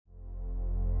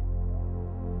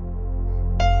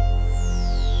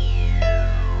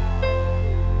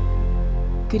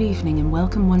Good evening and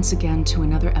welcome once again to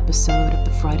another episode of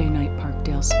the Friday Night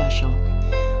Parkdale Special.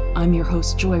 I'm your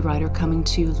host Joyrider, coming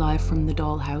to you live from the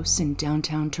Dollhouse in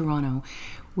downtown Toronto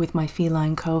with my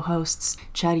feline co-hosts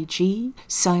Chatty G,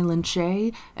 Silent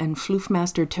J, and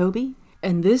Floofmaster Toby,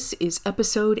 and this is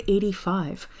episode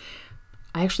 85.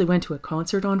 I actually went to a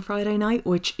concert on Friday night,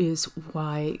 which is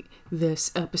why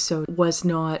this episode was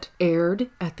not aired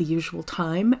at the usual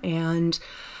time, and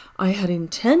I had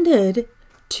intended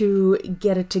to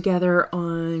get it together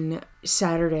on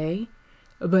Saturday,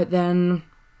 but then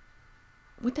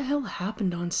what the hell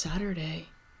happened on Saturday?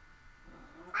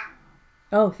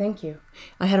 Oh, thank you.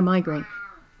 I had a migraine.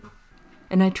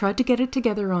 And I tried to get it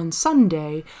together on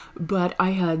Sunday, but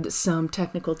I had some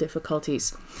technical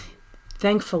difficulties.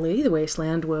 Thankfully, the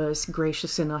Wasteland was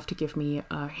gracious enough to give me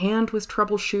a hand with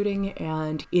troubleshooting,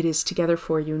 and it is together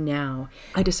for you now.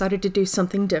 I decided to do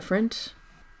something different,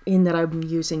 in that I'm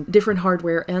using different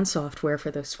hardware and software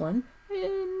for this one,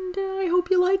 and I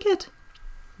hope you like it.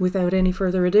 Without any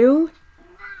further ado,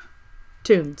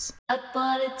 tunes. I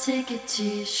bought a ticket to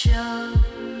your show.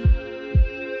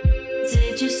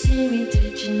 Did you see me,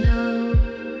 did you know?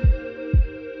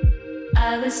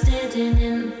 I was standing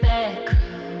in the back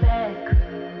row,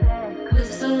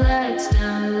 with the lights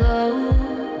down low.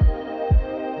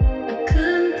 I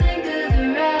couldn't think of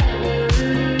the right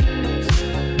words.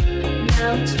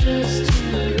 Now it's just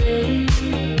too late.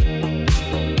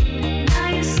 Now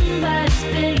you're somebody's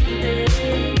baby,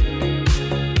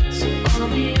 so I'll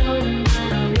be on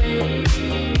my way.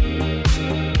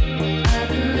 I've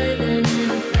been living in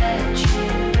a bad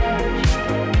dream.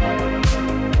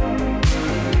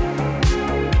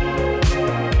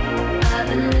 I've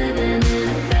been living in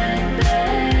a bad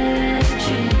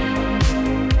dream.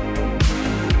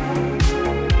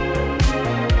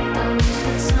 I wish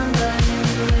that somebody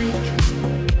would wake me.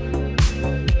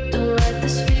 Don't like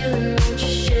this feeling, won't you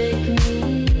shake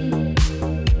me?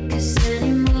 'Cause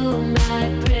any move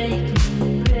might break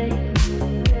me,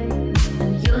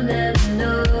 and you'll never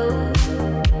know.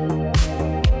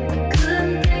 I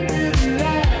couldn't think of the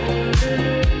right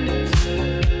words.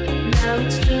 Now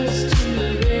it's just too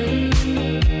late.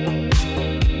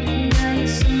 Now you're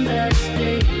somebody's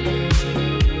baby,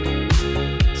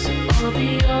 so I'll be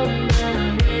on my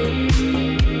way.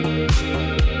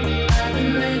 I've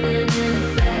been living in a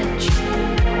bad dream.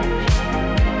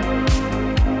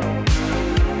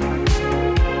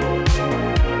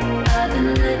 I've been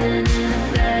living in a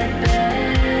bad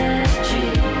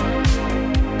dream.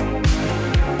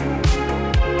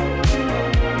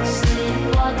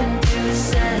 Sleepwalking through a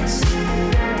sad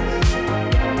scene.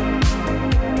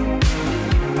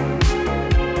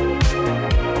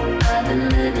 I've been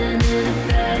living in a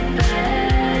bad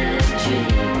dream.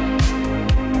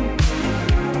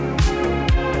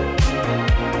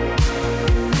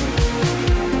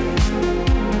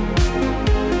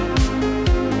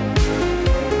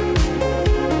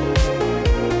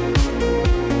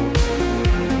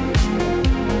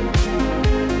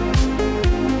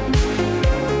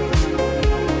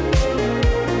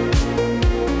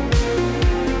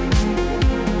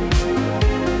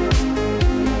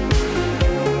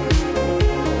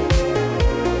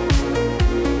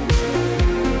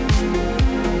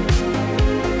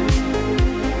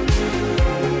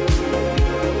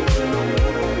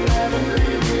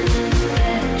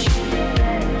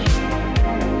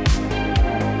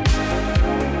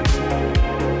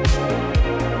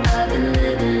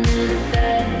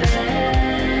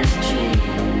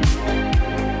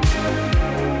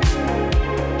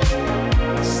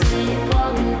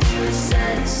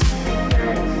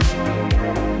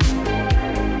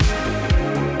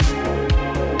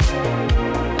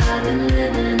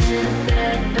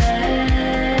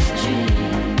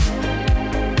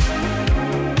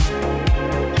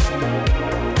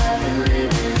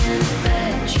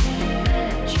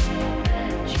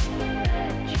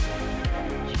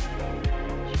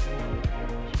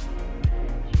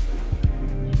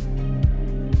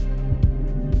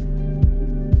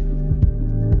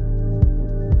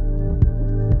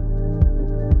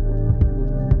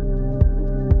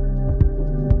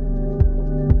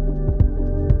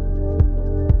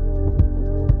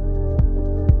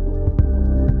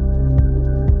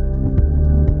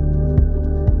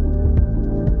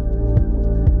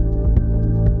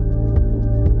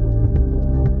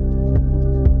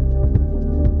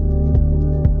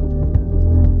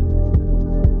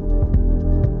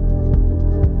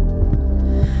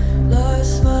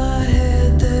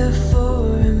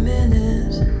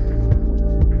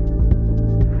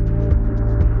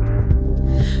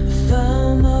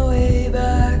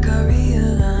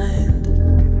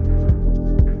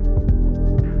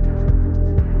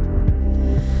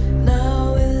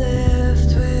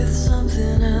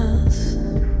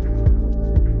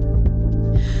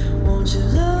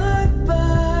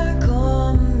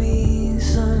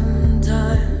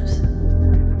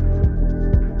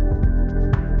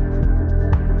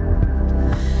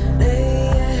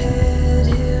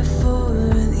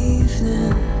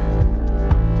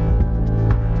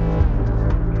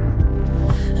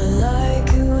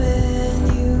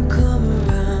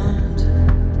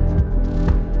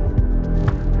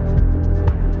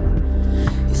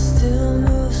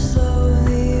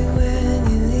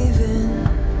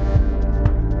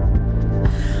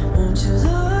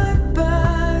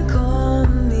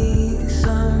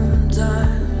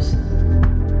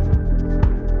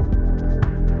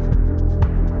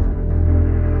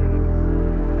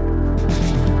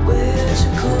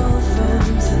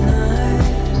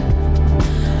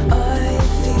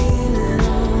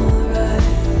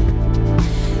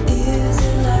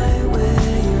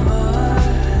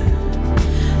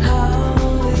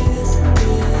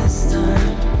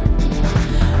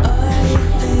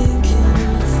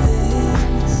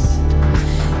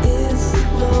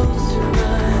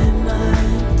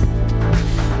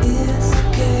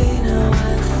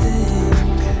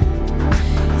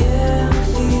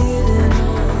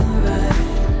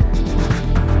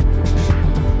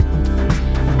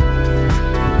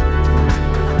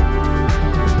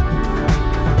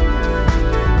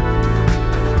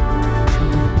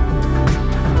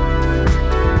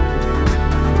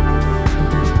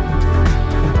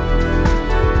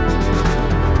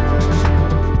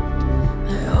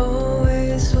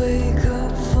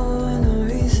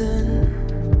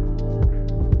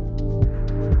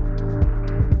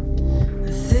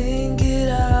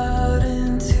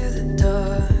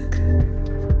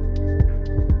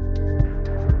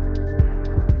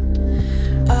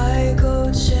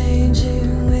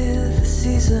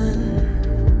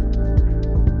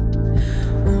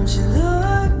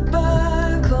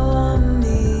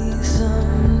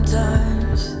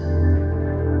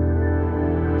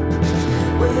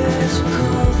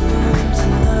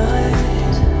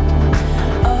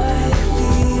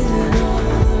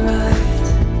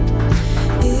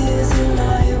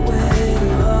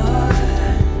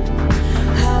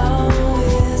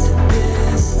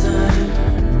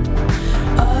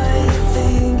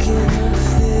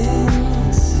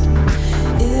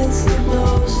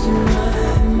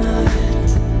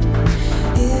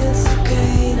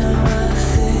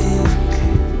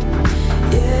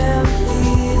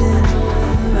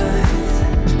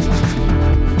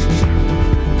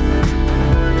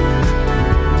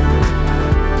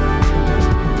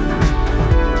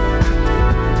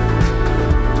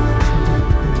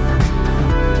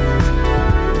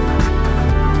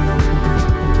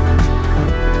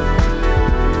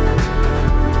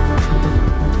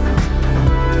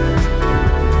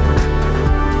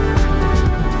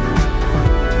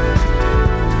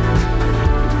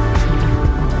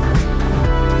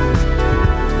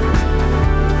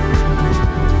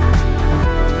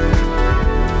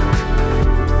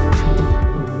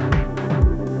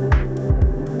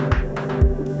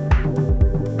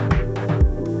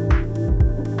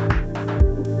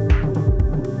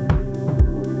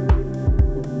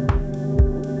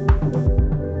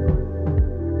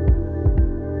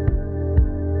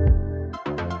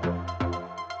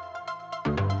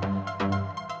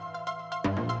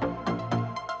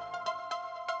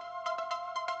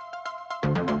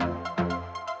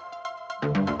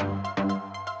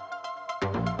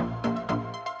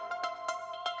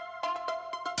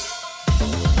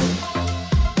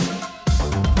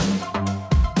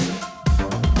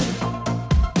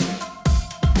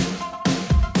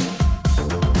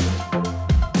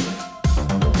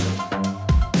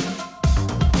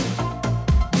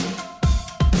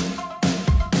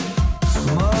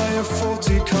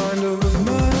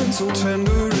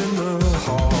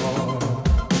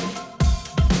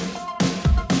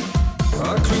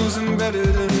 Who's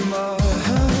embedded in my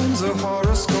hands a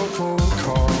horoscope or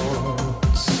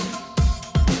cards?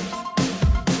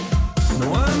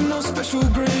 No, I'm no special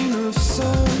grain of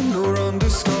sand or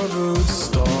undiscovered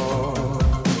star.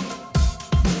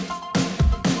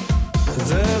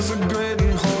 There's a great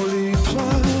and holy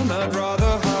plan I'd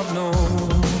rather have no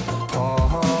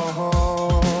part.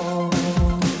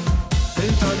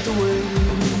 Ain't that the way?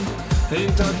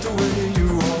 Ain't that the way you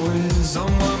always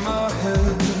unwind my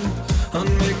head and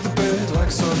make the bed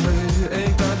like Sunday?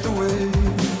 Ain't that the way?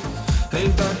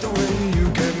 Ain't that the way you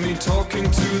get me talking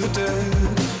to the dead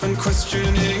and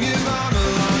questioning if I'm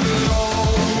alive at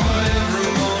all? Why every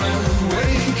morning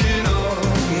waking up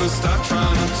must I try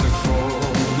not to fall?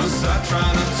 Must I try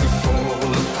not to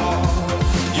fall apart?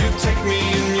 You take me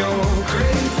in your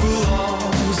grateful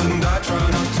arms and I try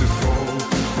not to fall.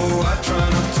 Oh, I try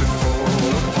not to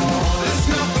fall apart. It's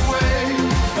not the way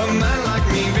a man like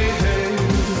me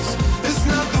behaves. It's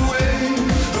not the way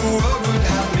the world would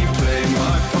have me play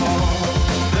my part.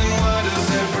 Then why does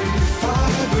every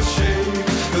fiber shake?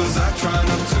 'Cause I try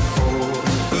not to fall.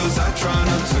 'Cause I try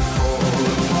not to fall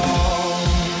apart.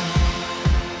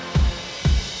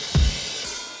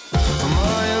 Am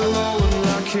I alone and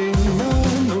lacking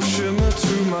no shimmer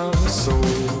to my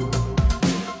soul?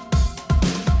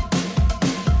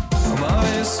 Am I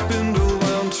a spindle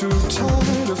wound too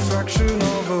tight, a fraction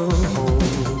of a whole?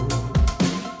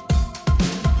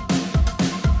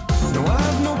 No,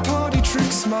 I've no party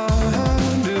tricks, my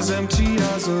hand is empty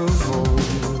as a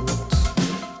vault.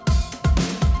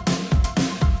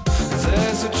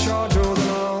 There's a charge, oh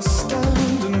then I'll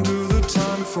stand and do the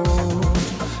time for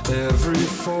every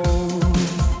fault.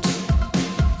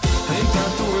 Ain't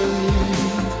that the way?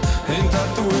 Ain't that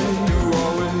the way you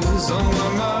always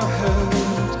unwind my head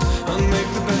and make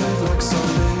the bed like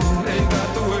Sunday? Ain't that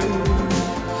the way?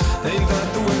 Ain't that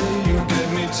the way you get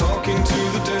me talking to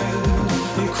the dead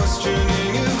and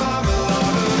questioning if I'm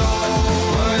alive at all?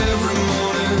 Why every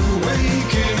morning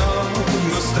waking up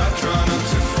must I try not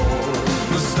to fall?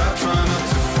 Must I try not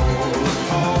to fall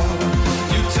apart?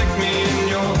 You take me in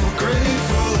your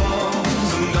grateful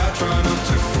arms and I try not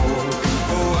to fall.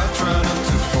 Oh, I try not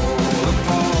to fall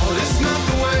apart. It's not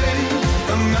the way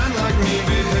a man like me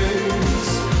behaves.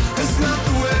 It's not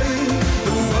the way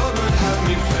the world would have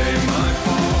me play my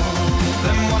part.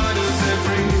 Then why does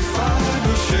every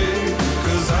fiber shake?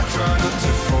 'Cause I try not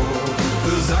to fall.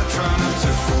 'Cause I try not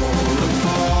to fall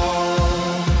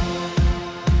apart.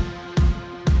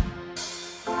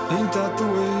 Ain't that the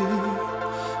way?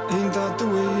 Ain't that the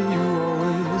way you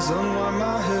always unwind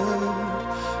my head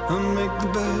and make the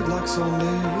bed like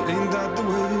Sunday? Ain't that the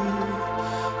way?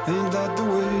 Ain't that the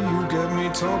way you get me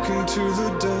talking to the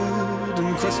dead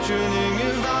and questioning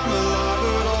if I'm alive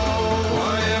at all?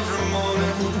 Why every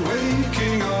morning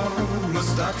waking up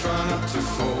must I try not to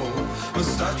fall?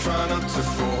 Must I try not to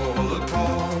fall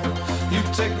apart? You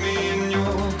take me in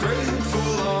your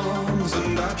grateful arms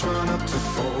and I try not to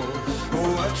fall.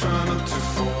 Oh, I try not to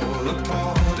fall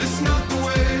apart. It's not the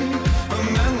way a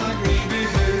man like me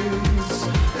behaves.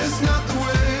 It's not the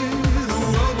way the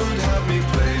world would have me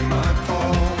play my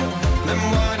part. Then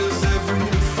why does every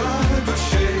fiber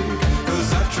shake? 'Cause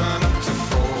I try not to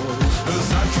fall. 'Cause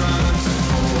I try not to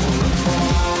fall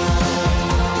apart.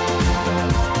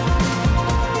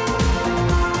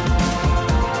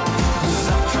 'Cause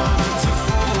I try not to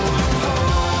fall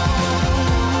apart.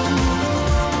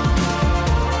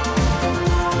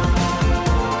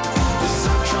 'Cause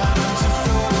I try not to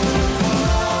fall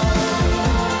apart.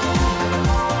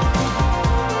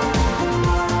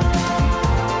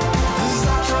 'Cause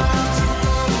I try not to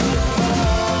fall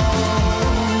apart.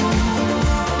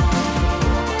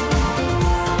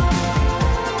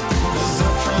 'Cause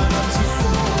I try not to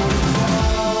fall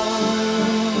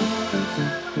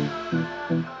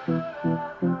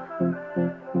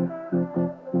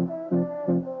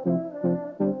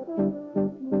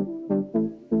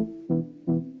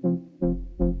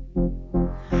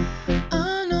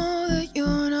I know that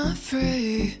you're not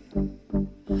free,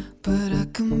 but I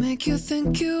can make you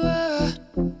think you are.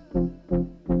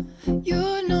 You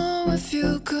know if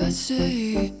you could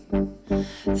see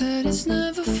that it's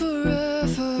never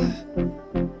forever.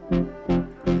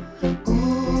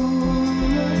 Ooh,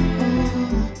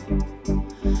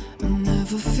 I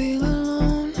never feel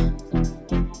alone.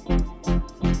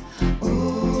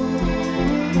 Ooh,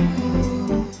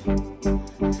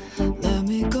 let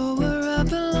me go where I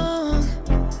belong.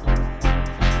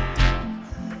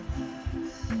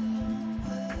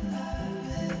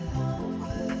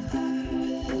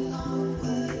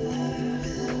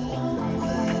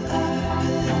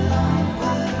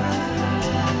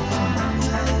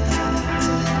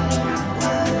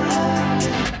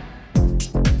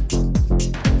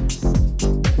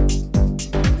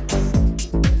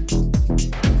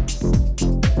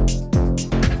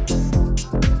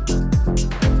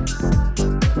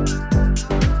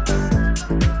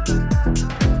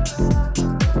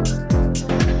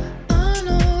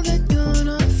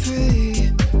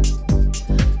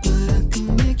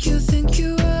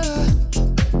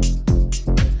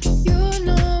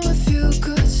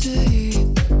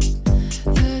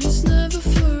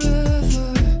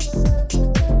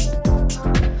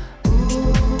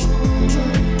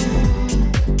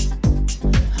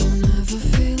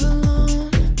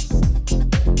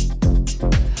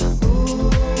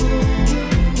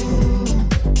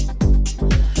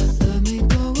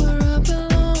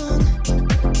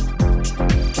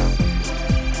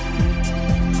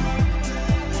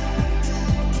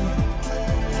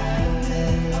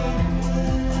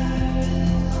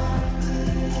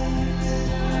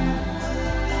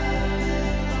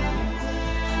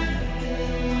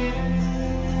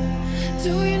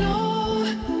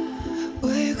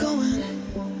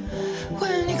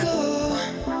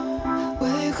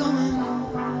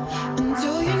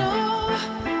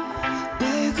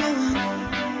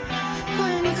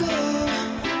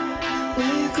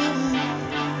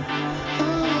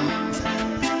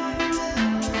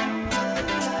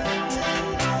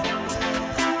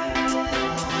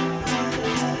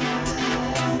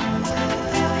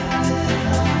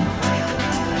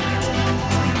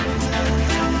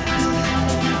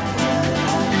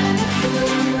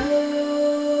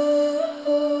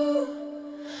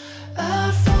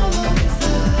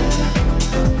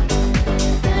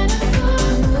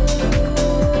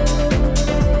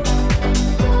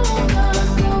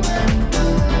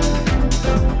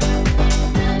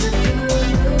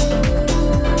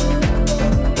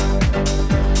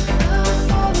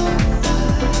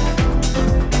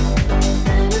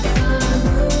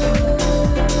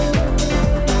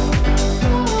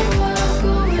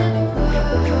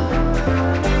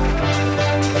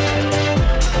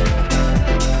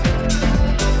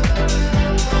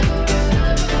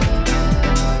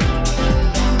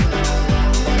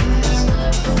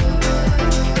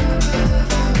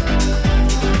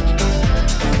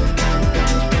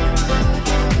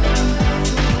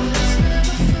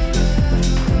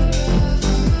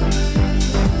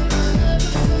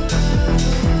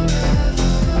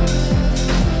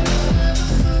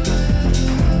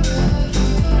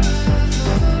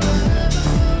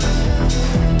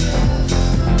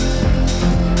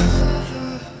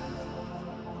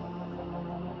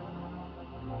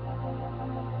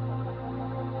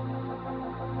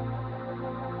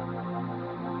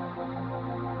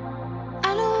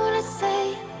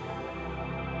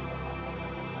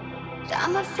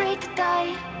 afraid to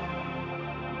die.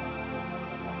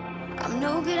 I'm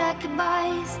no good at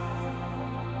goodbyes.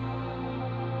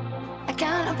 I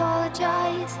can't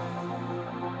apologize.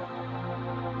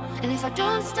 And if I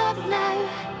don't stop now,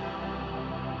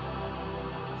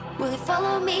 will it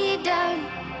follow me down?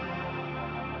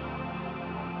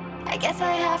 I guess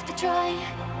I have to try.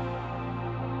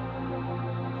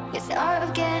 It's the art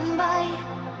of getting by.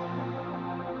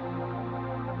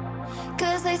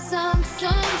 'Cause I sunk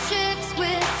some ships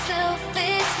with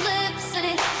selfish lips, and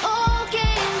it all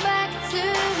came back to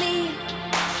me.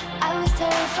 I was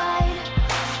terrified.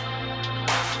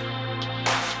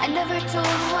 I never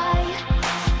told why.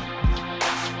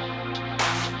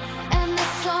 And the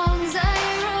songs I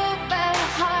wrote about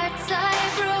hearts I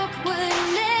broke would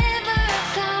never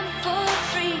come for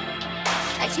free.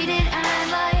 I cheated and I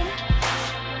lied,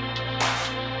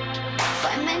 but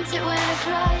I meant it when I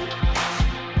cried.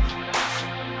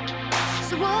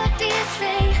 So what do you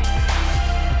say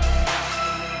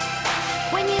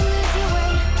when you lose your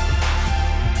way?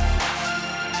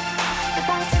 The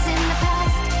past is in the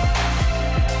past.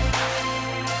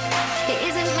 It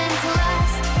isn't meant to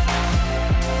last.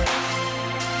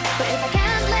 But if I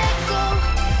can't let go,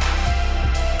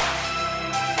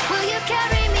 will you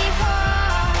carry me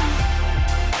home?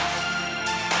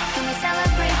 Can we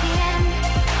celebrate the end?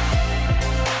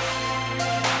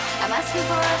 I'm asking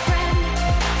for a friend.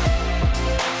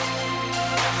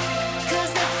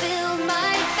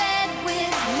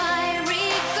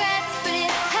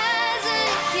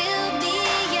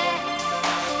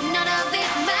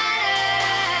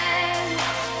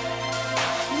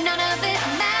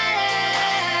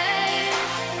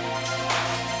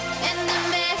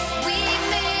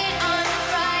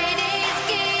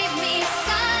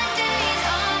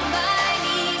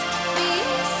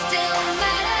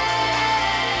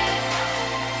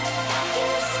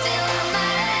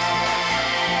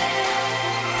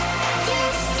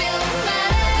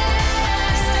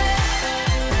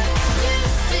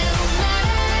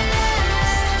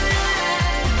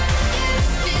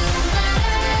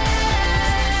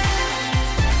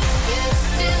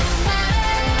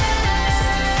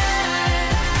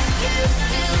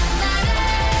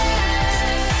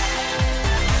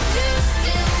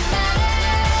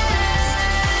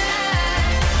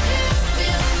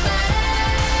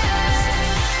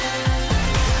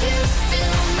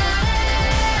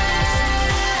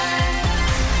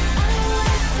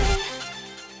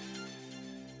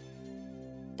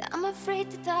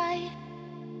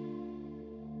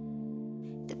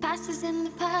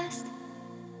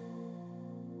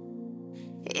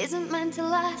 To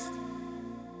last.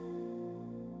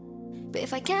 But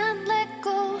if I can't let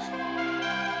go,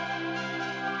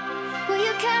 will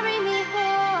you carry me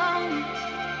home?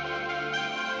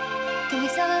 Can we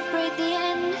celebrate the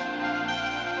end?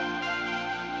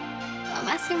 I'm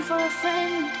asking for a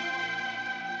friend.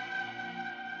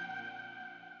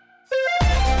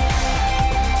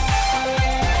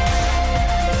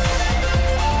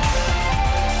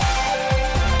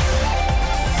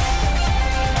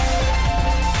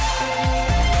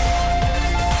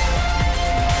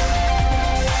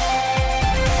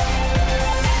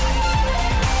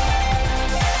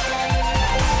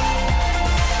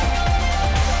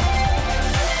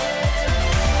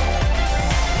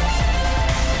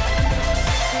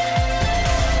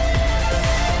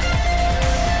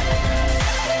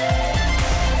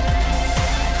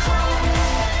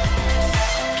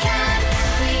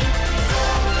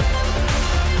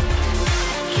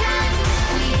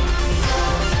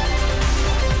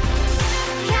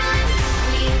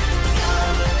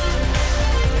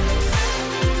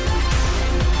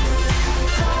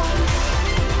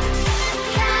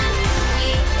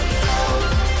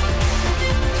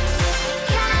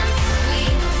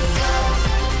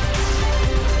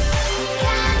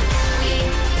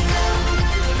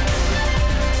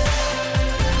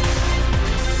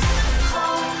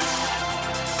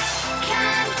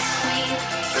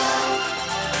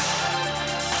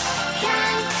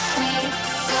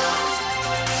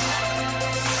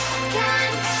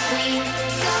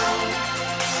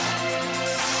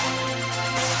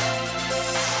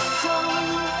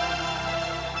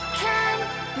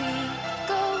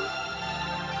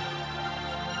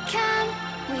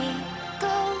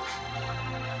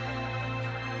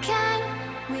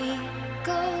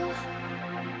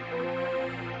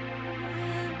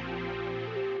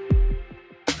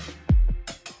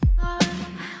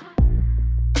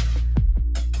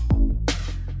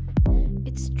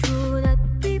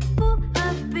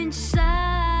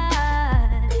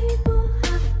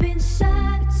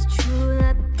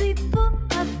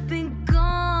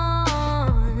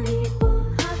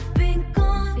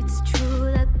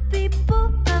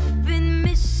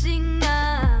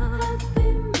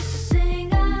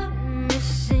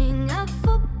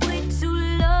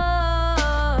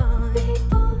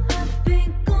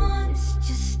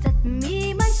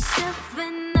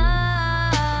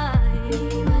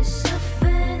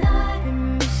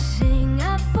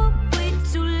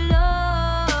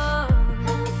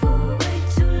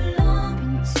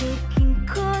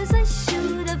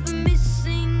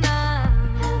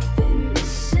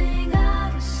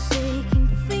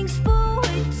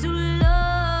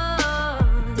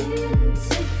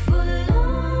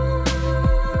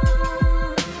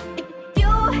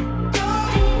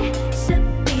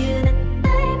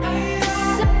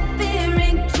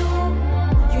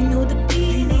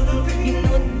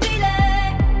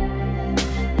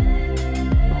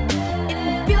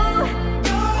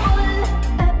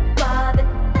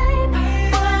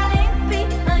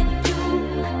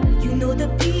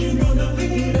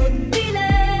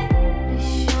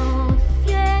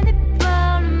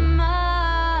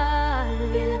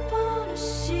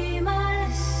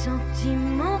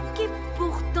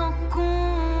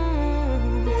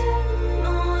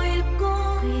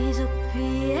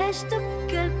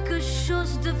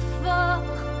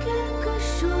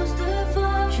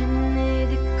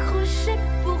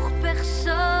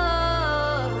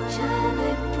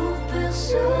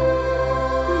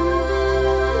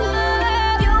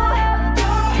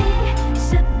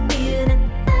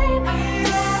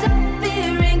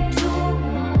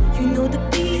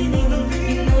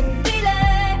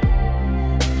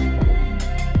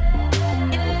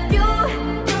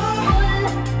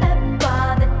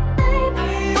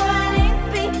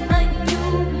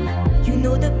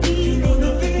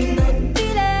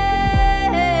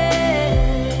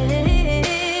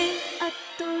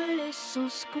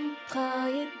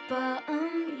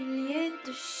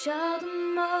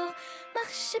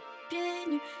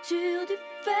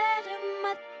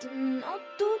 maintenant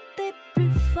tout est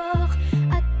plus fort.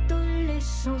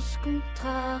 Adolescence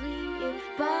contrariée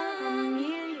par un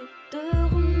milieu de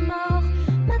remords.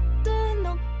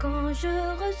 Maintenant quand je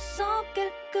ressens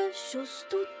quelque chose,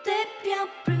 tout est bien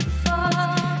plus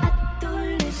fort.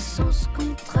 Adolescence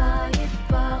contrariée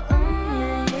par un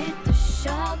milieu de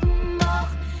charbon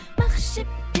mort. Marcher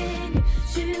pieds nus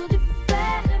sur du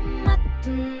fer et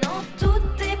maintenant tout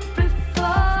est plus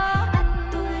fort.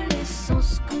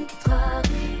 Adolescence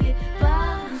contrariée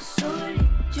par une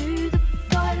solitude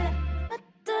folle.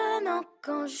 Maintenant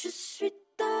quand je suis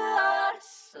dehors, le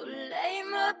soleil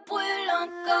me brûle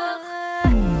encore.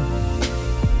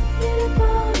 Il est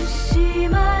pas si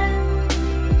mal.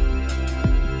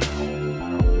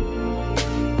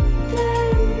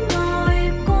 Tellement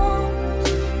il compte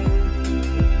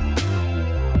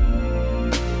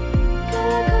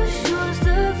quelque chose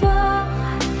de voir.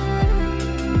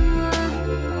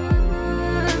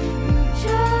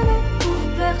 J'avais pour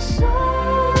personne.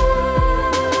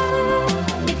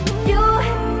 If you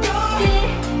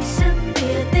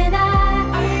disappear, then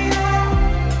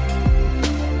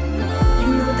you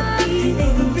know the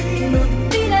feeling, you know the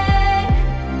feeling.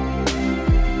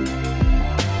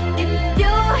 If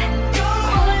you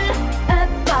fall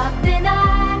apart, then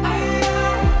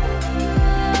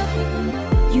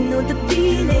you know the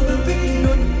feeling, you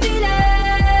know the feeling.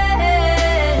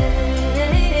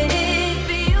 If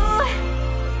you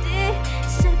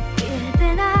disappear,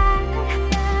 then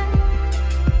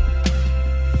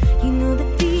you know the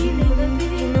feeling,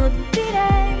 you know the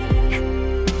feeling.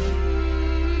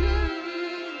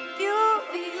 If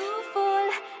you fall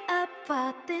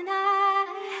apart, then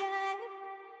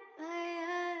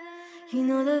you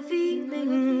know the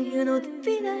feeling, you know the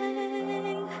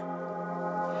feeling.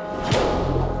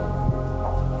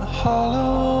 A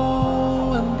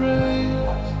hollow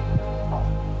embrace,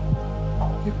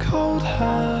 your cold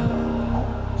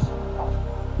hands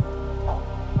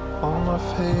on my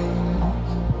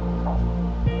face.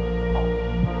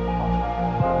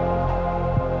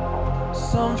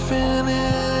 Something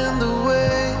in the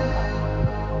way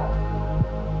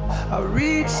I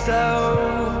reached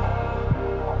out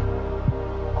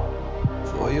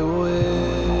for your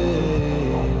ways,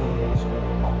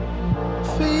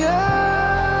 for you,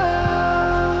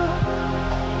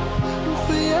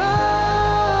 for you.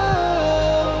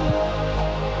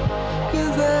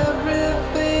 'Cause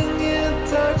everything you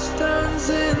touch turns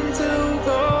into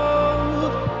gold.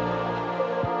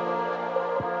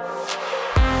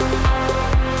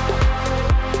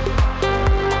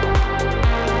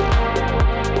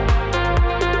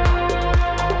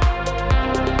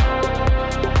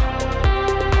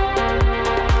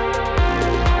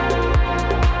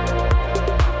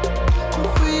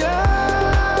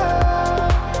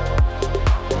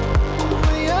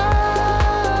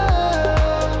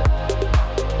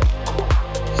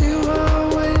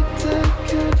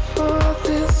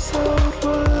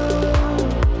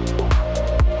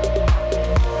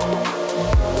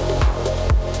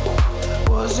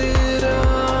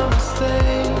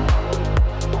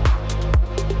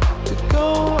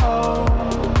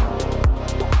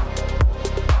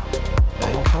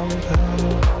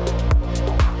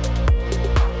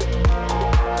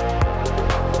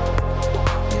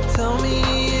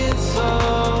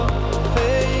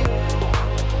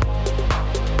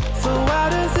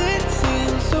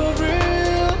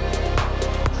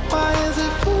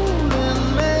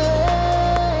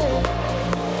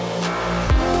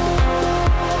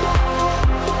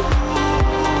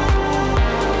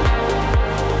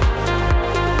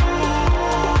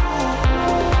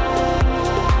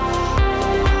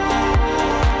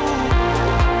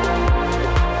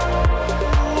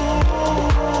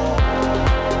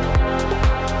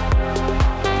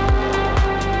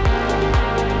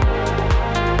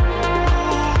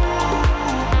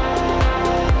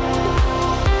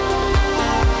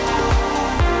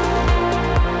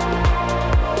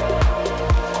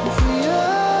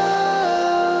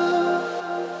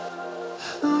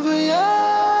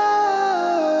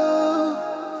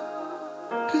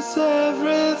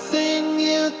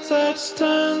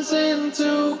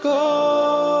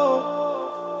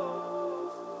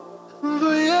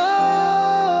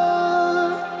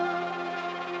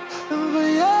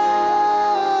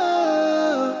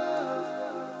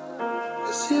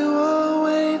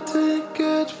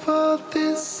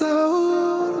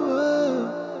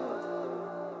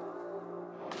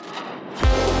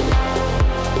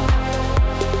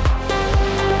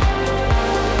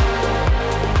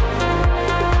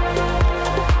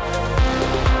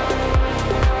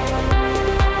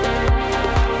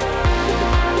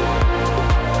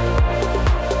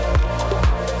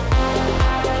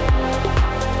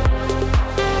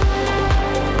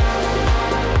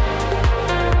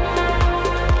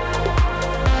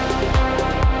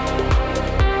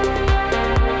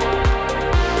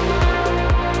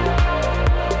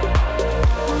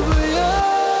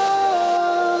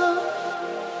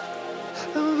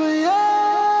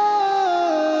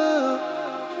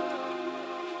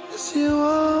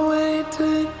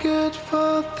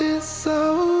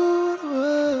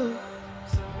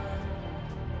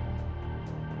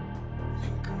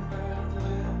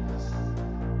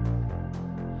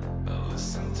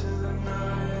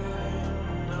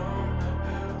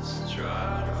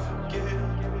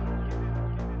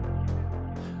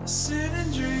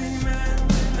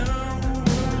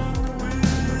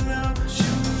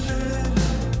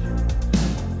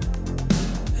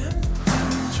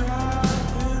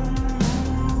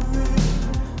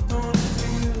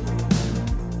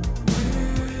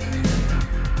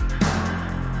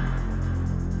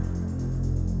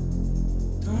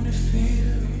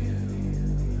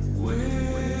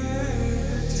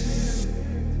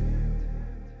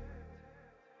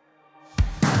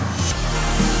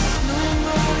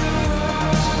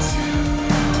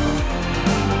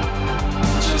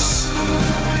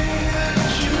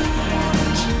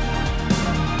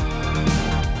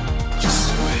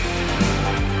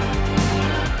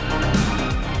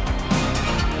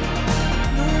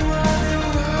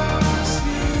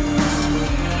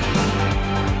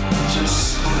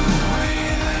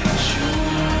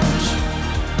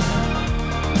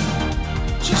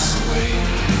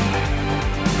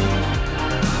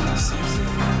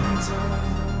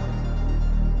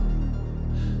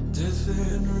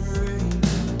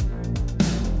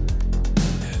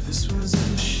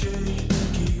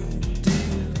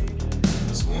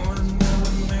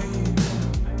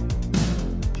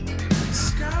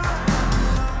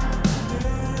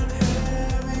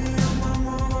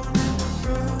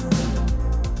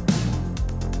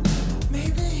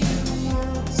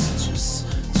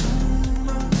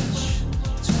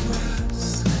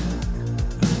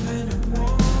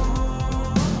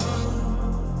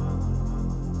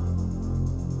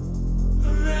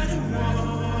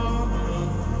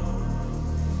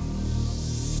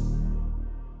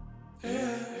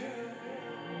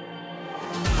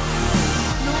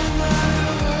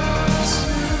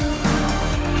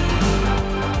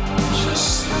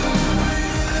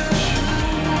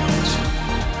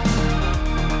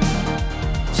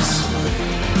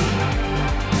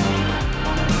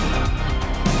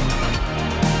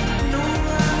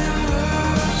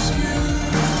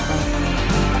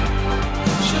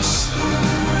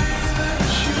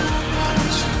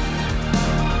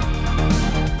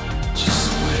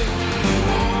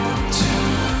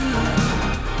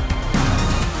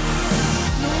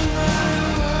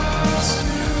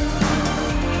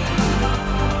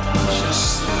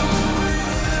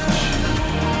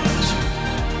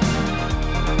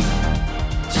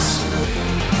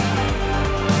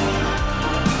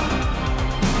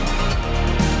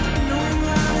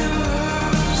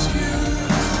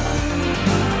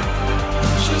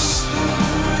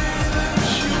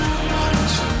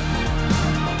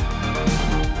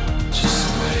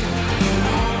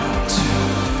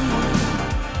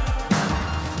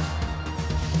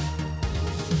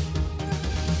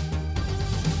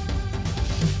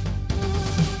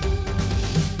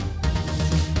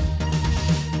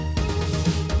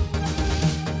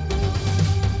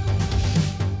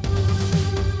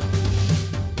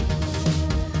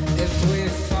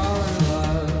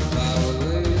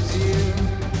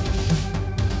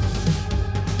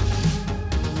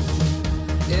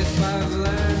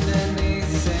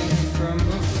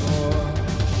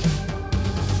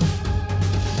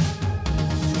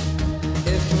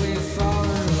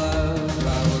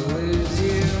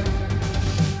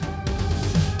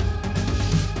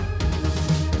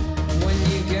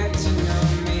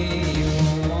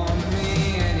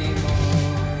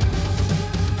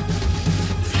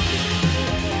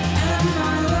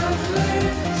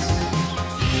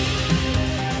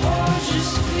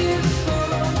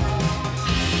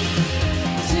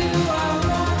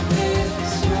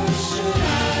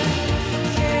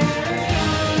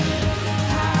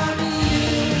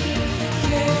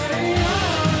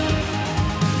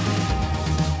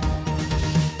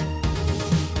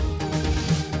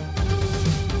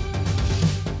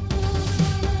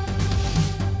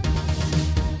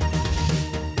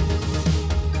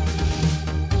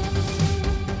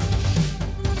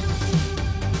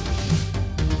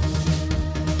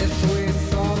 If we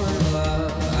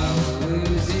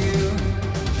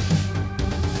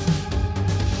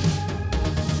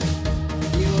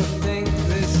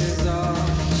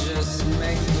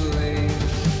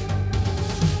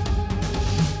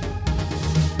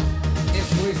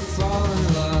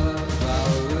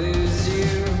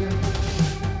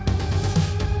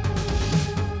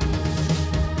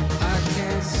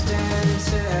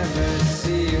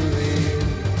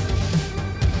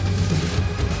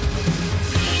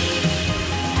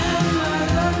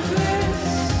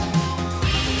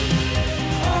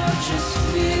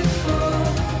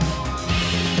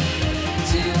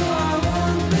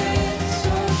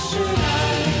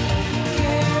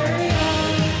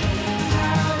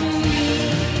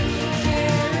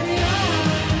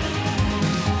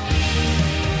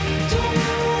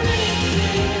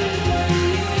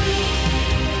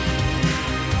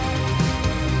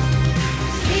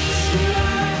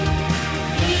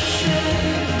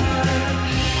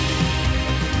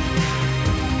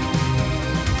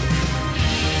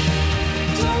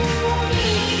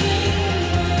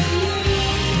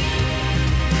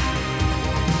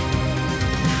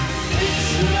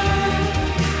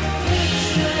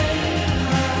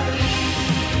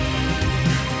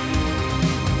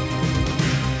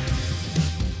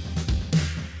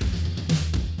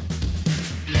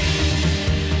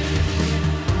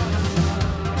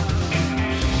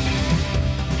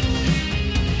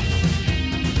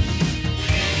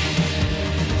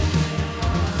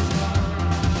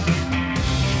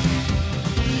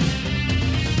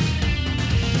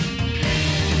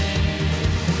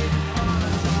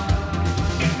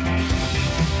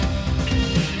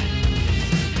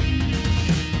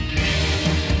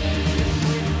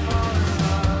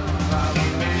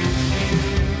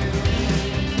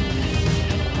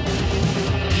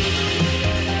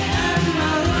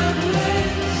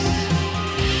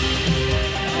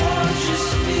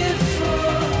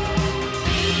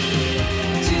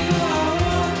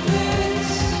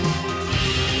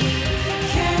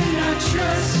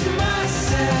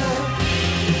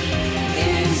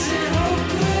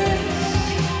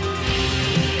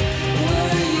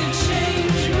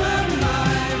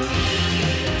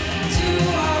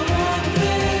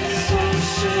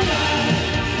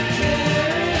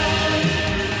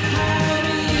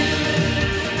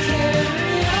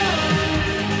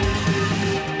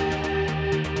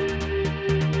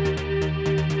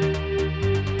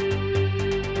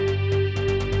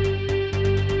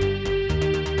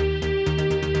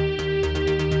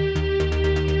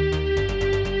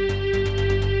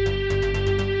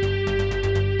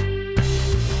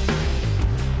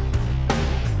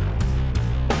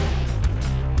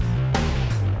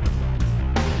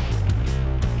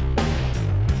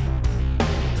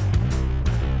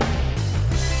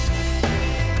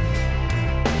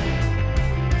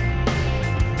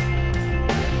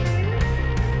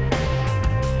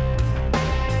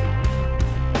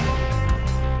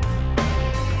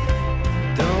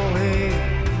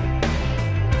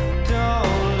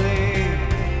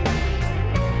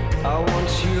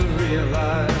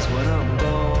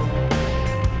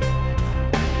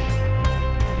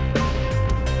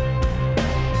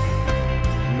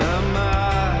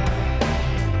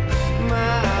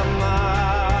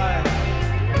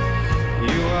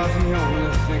the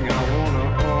only thing I wanna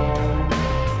own.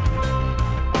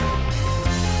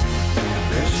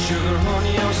 There's sugar on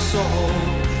your soul,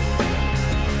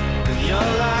 and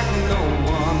you're like no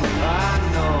one I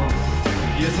know.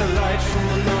 You're the light from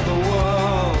another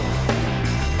world.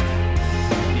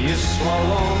 You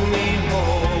swallow me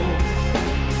whole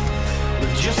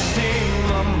with just a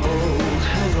mumbled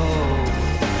hello.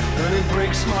 And it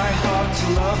breaks my heart to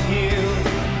love you.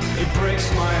 It breaks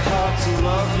my heart to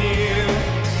love you.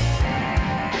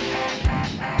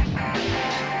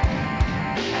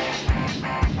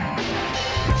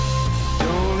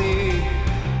 Don't leave,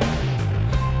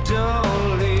 don't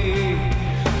leave.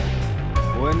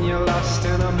 When you're lost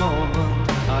in a moment,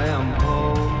 I am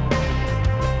home.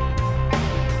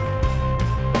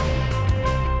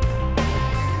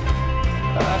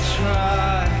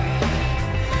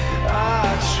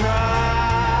 I try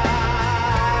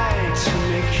to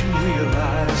make you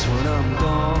realize when I'm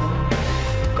gone,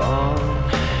 gone,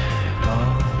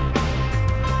 gone.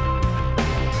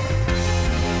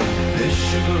 There's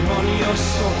sugar on your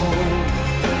soul.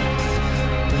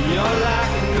 You're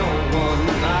like no one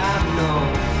I know.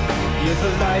 You're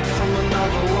the light from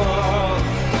another world.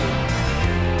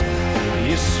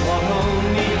 You swallow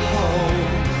me whole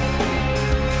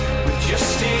with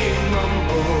just a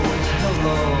mumbled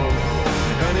hello.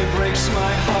 And it breaks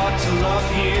my heart to love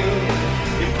you.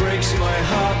 It breaks my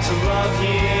heart to love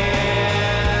you.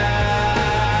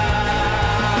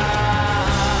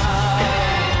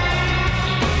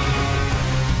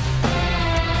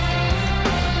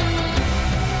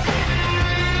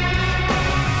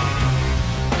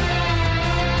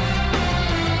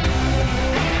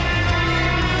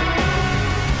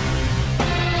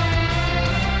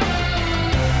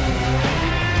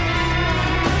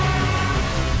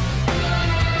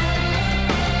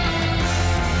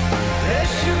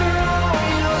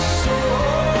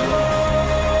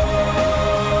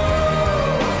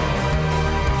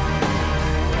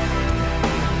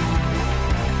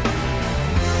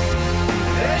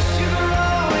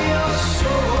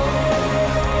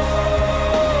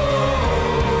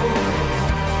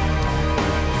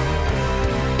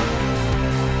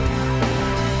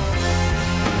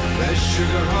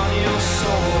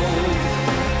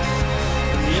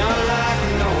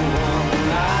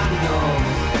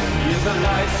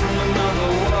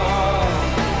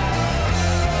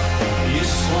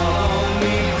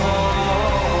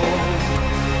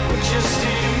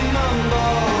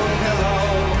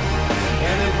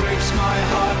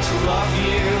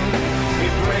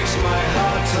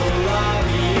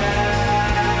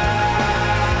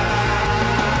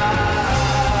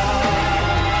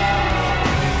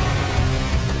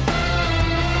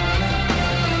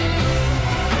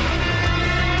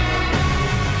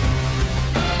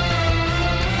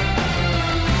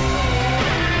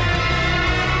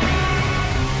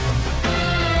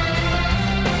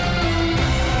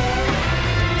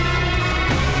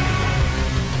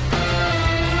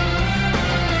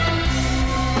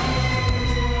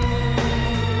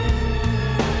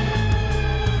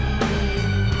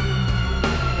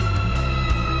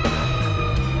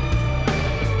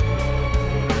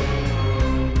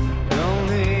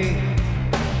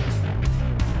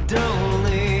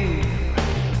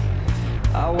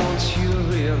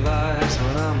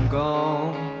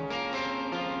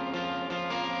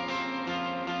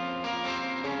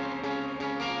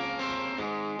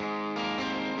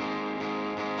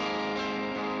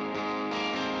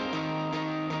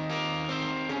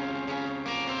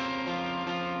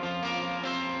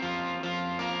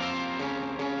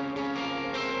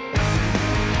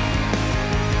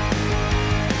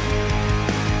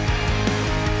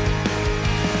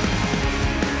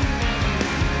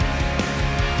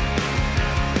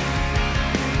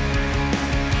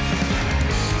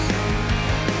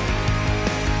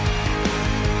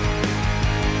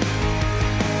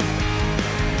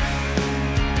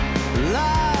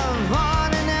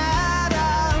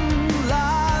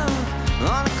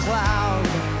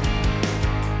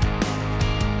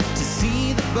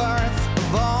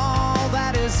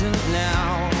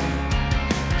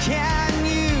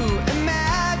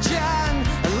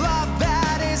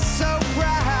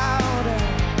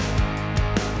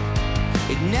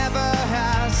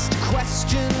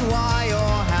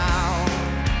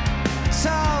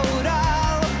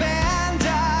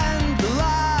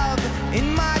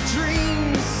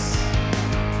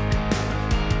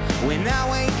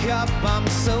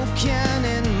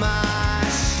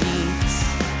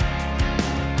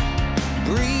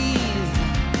 Breathe,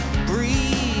 breathe.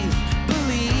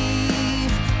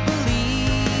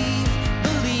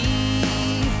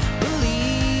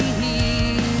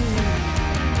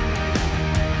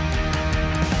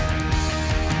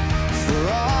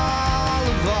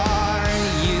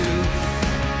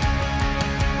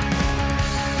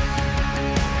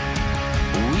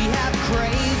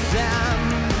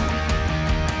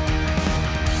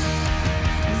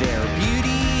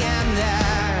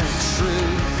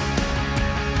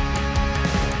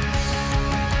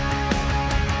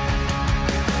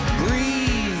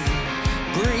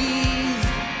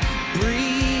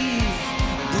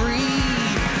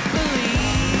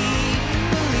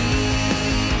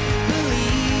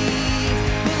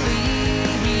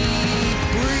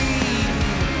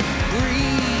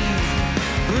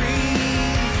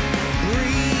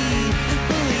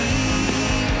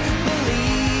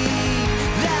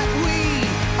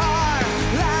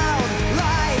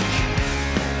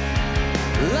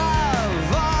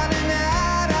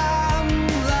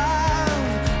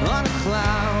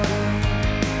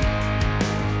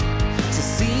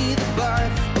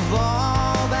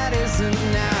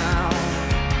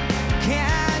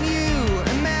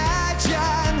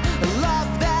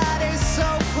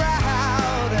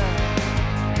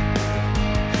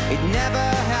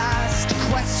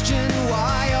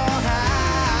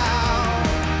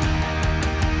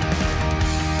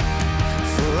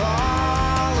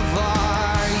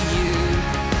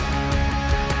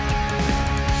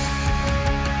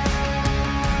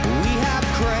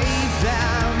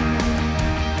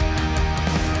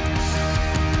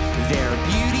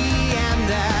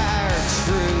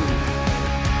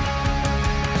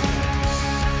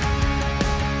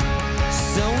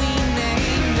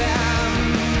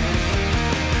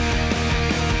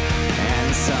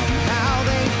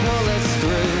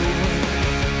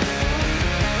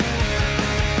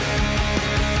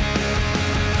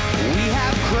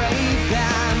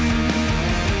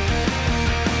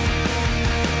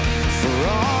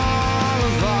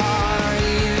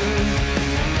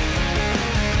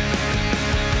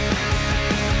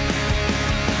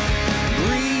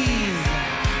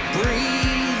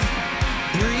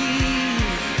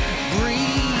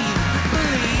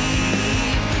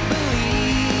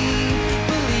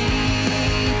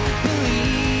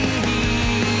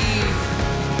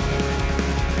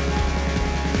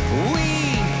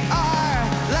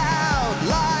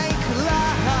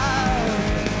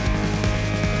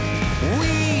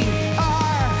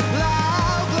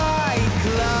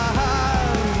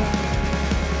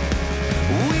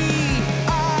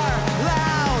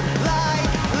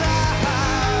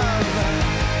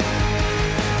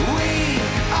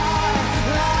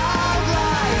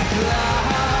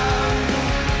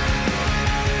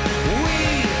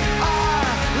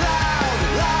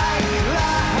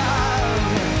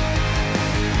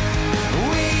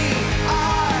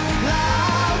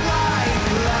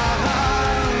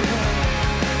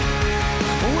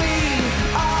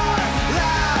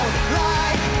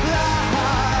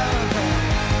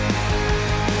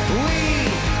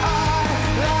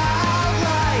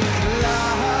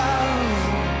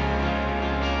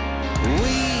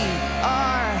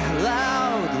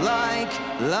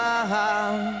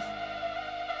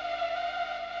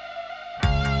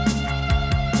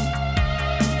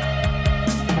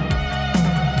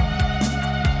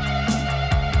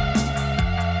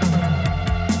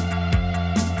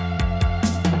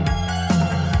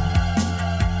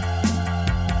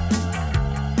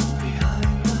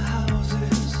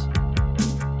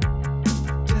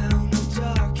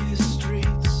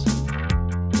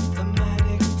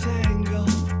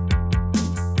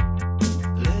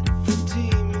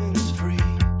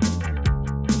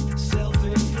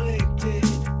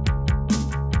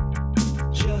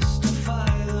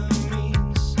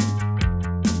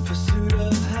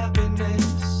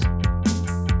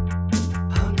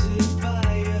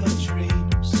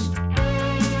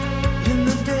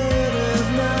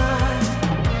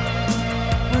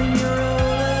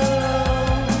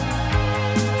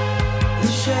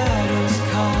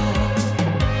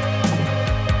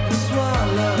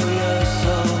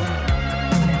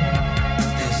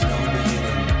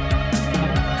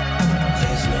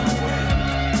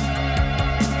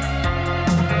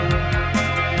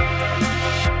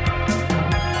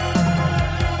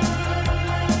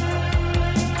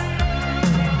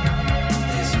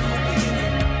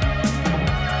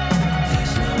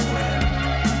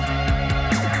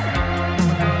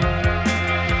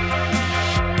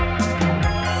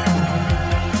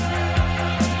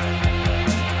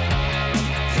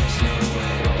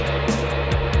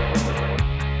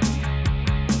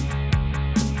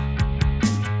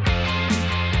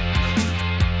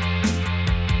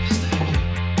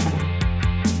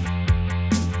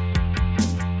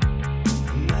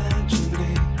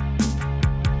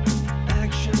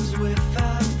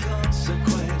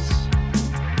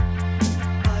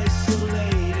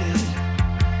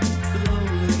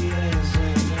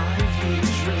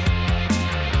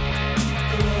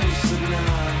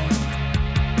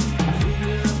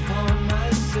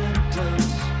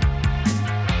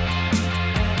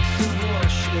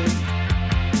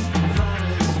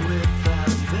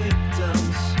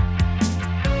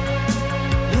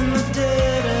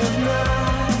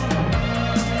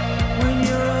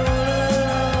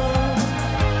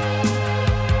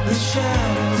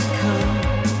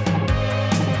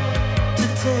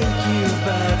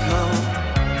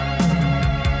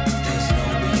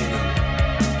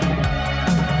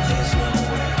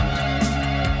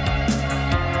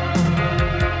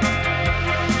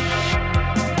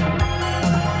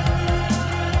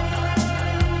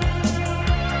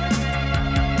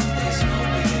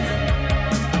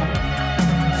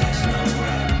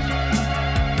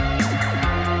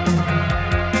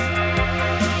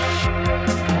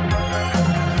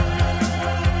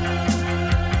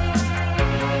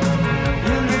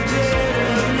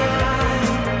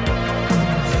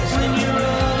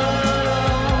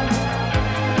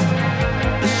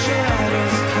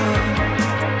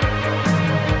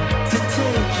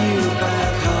 you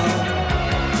back home.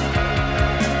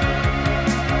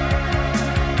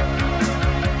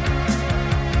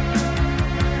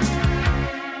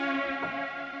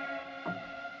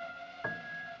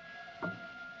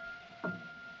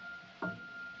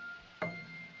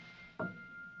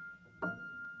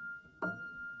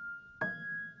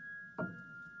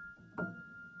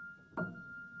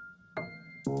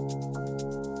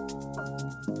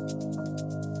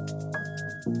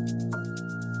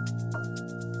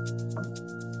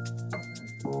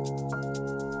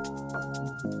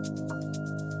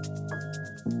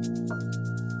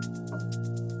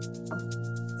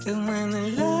 And when the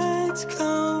lights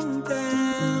come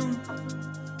down,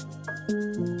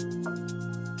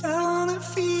 I wanna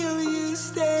feel you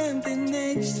standing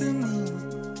next to me.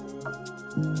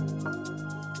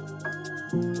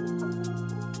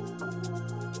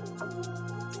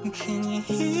 And can you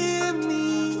hear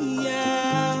me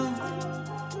out?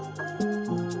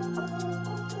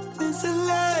 There's a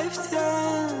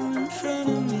lifetime in front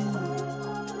of me.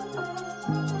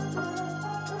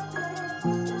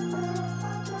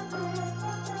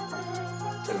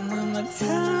 My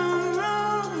time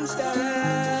runs out.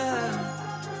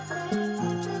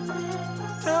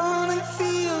 I wanna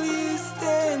feel you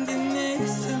standing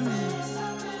next to me.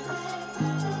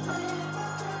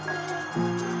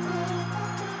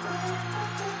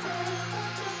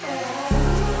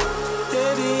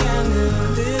 Baby, I knew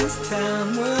this time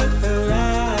would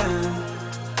arrive.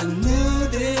 I knew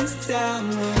this time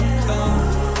would come.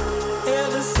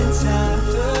 Ever since I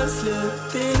first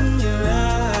looked in your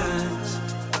eyes,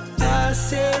 I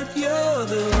said you're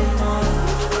the one.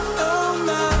 Oh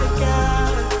my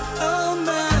God, oh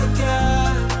my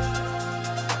God.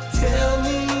 Tell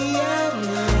me I'm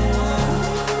the one.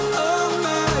 Oh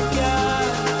my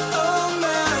God, oh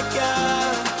my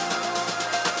God.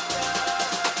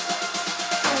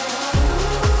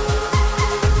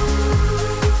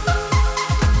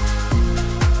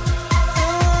 I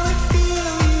wanna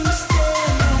feel you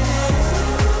standing next to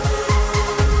me.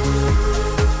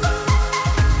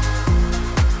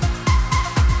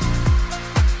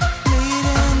 Late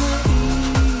in the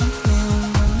evening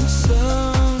when the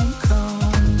sun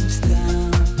comes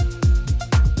down,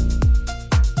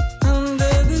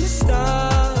 under the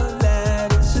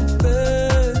starlight as the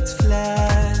birds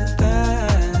fly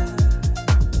by,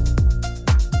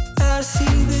 I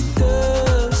see the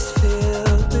dust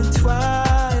fill the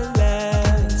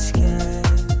twilight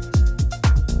skies.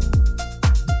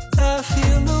 I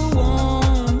feel the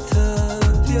warmth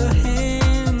of your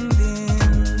hand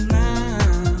in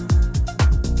mine.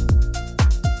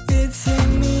 It's in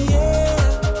the air,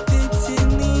 it's in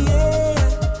the air,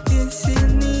 it's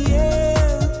in the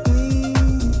air we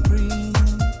breathe.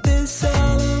 This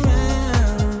all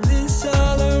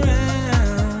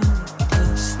around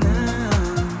us now.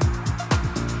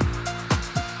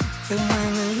 And when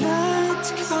the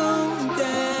lights come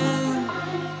down,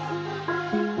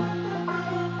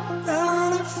 I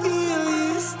wanna feel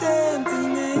you standing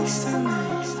next to me.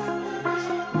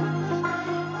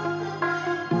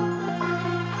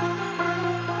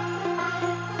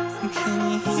 And can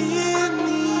you hear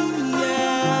me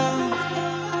out?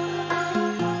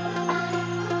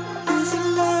 There's a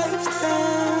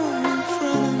lifetime in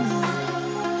front of me.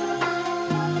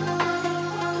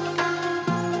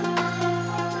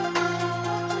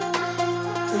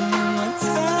 And when my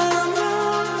time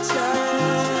runs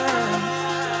out,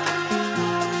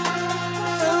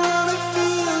 I wanna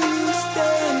feel you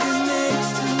standing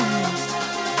next to me.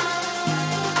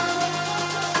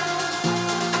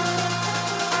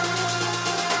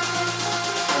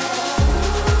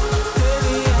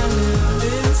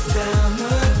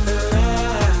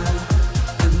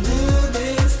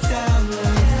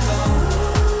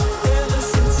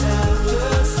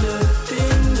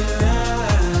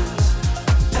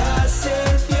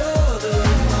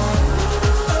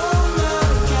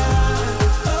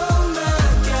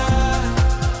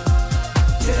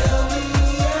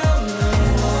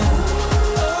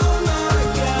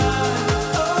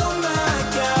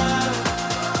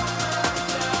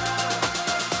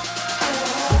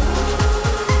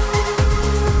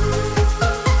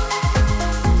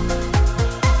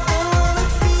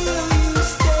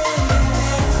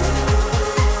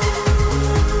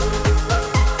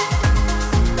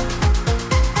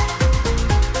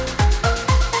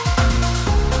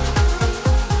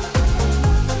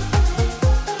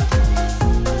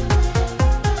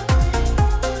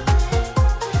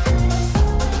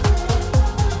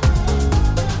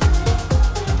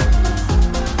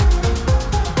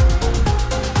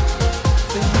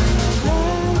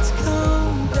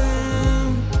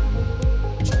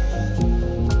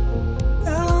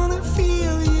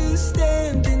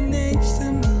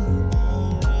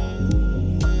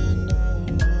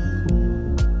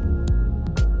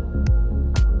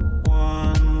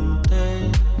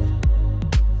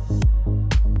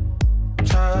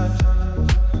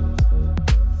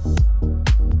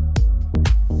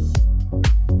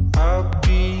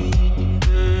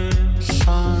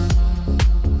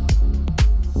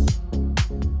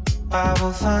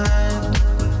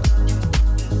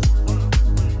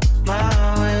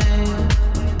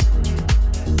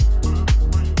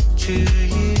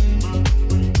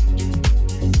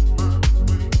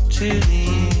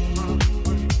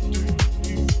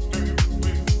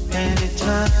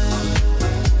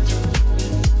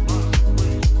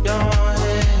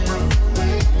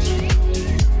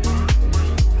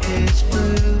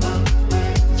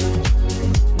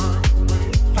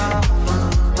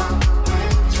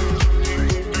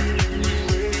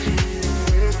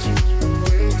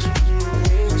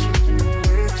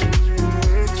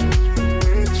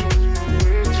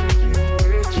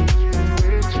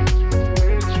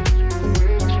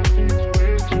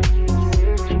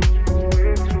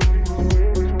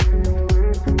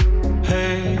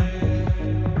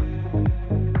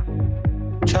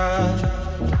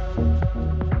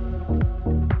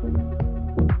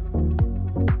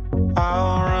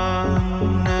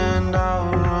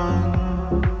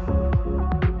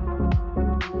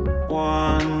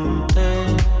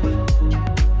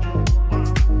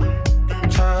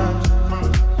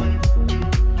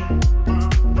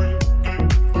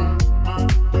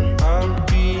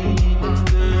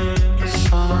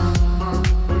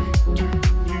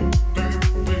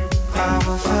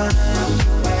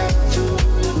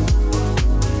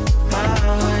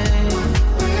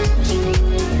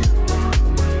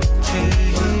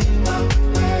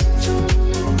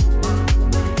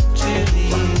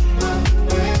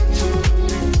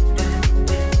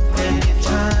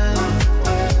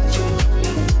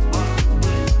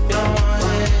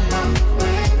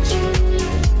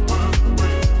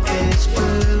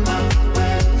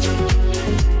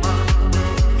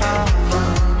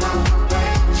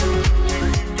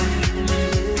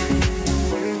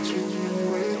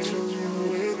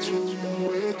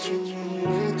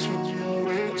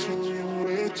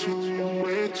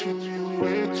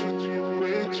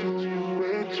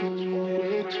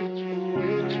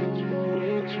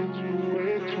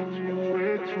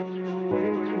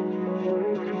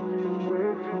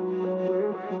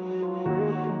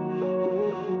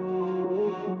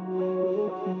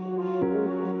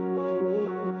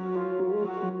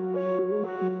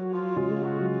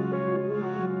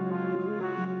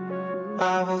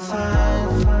 I will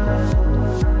find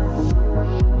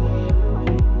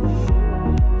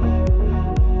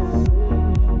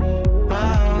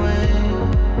my way.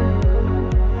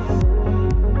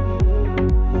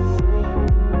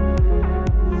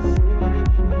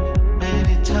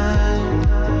 Anytime.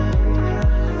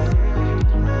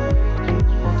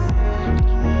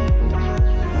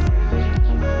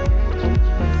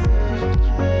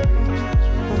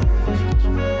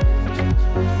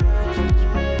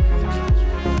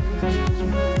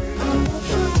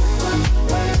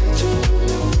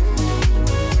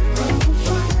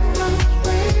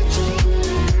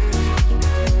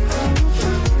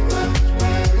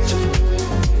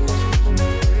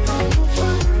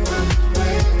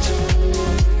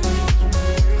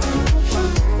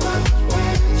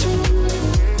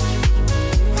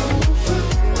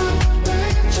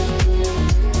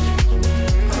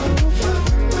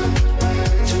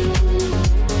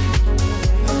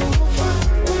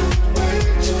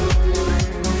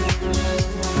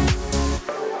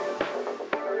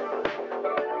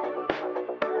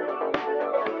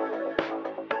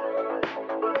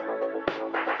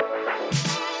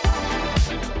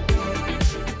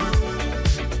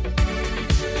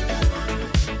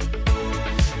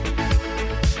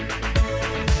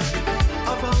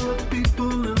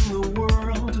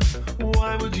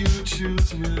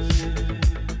 choose me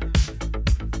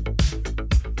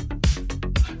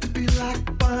to be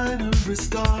like binary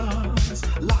stars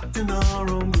locked in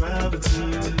our own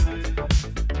gravity.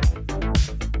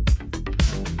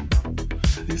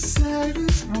 You say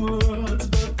these words,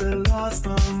 but they're lost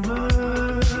on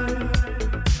mine.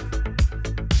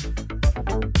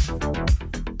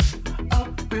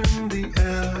 Up in the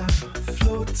air,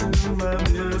 floating my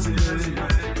music.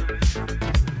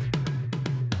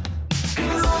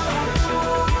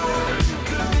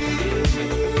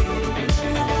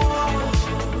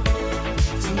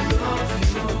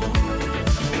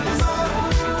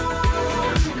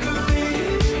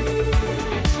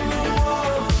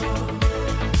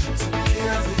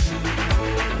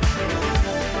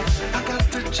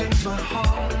 Change my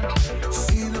heart,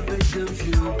 see the bigger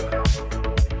view.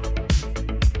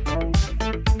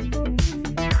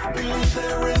 Believe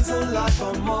there is a life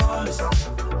on Mars,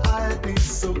 I'd be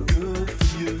so good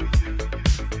for you.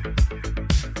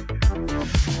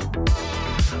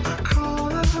 I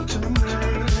call out your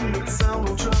name, but sound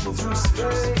will travel through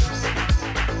space.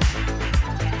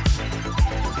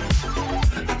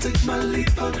 I take my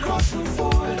leap across the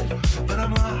void, but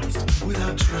I'm lost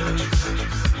without trace.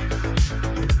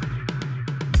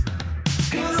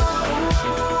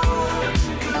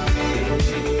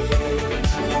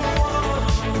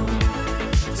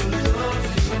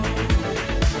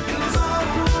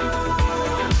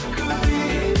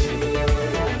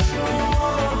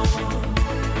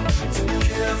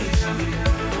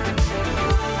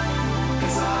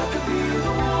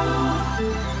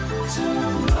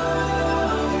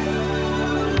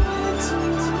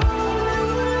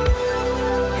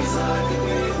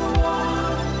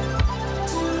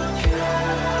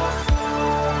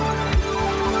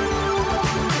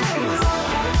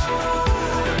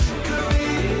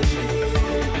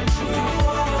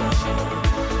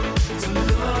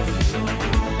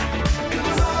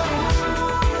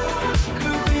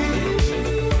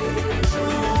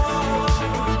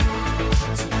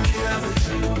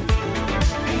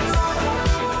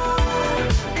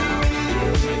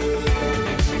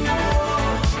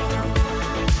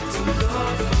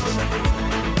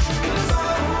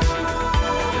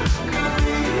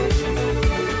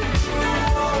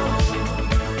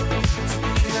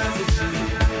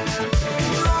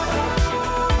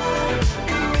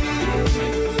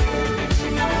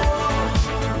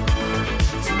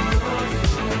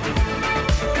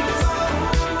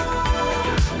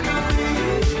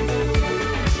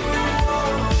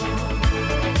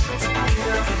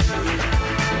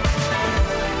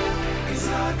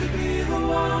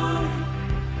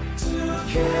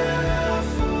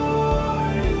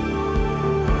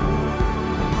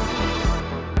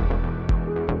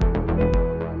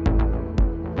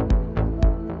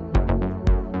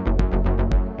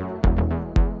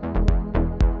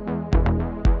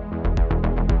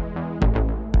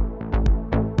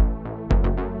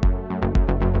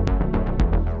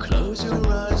 close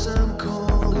your eyes, I'm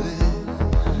calling.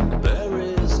 There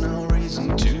is no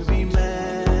reason to be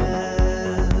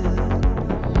mad.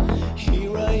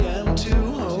 Here I am to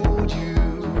hold you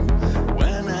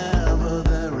whenever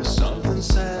there is something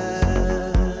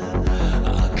sad.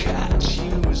 I'll catch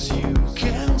you as you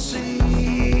can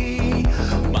see.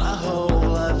 My whole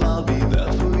life I'll be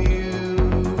there for you,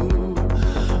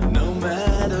 no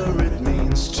matter it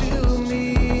means to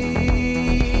me.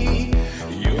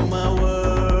 You're my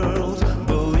world,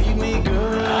 believe me,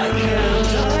 girl. I can't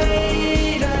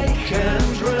hide, I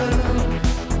can't run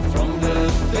from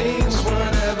the things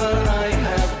whatever I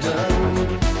have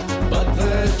done, but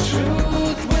the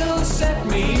truth will set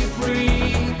me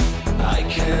free. I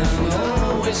can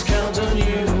always count on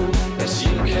you, as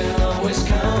you can always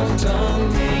count on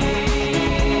me.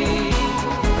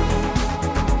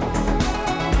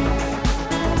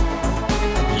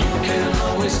 You can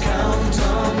always count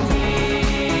on me.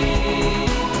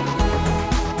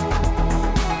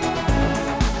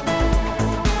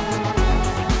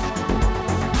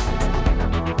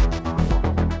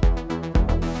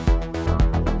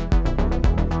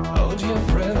 Hold your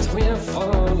breath, we're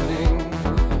falling.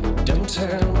 Don't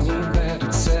tell me that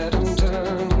it's said and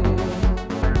done.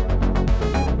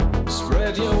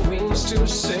 Spread your wings to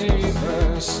save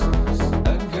us.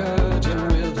 A guardian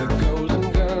with a golden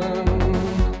gun.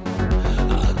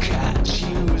 I'll catch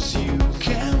you as you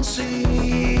can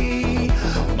see.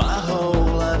 My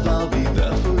whole life I'll be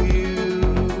there for you,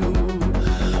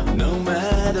 no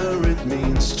matter it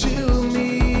means to me.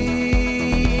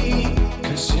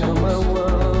 'Cause you're my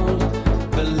world,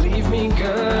 believe me,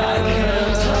 girl. I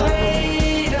can't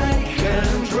hide, I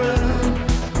can't run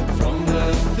from the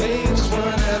things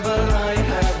whatever I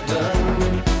have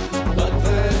done, but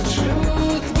the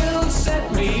truth will set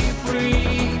me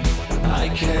free. I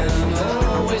can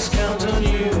always count on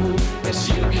you, as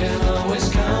you can always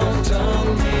count on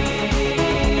me.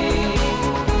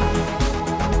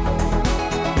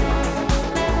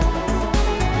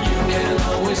 You can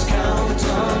always count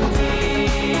on me.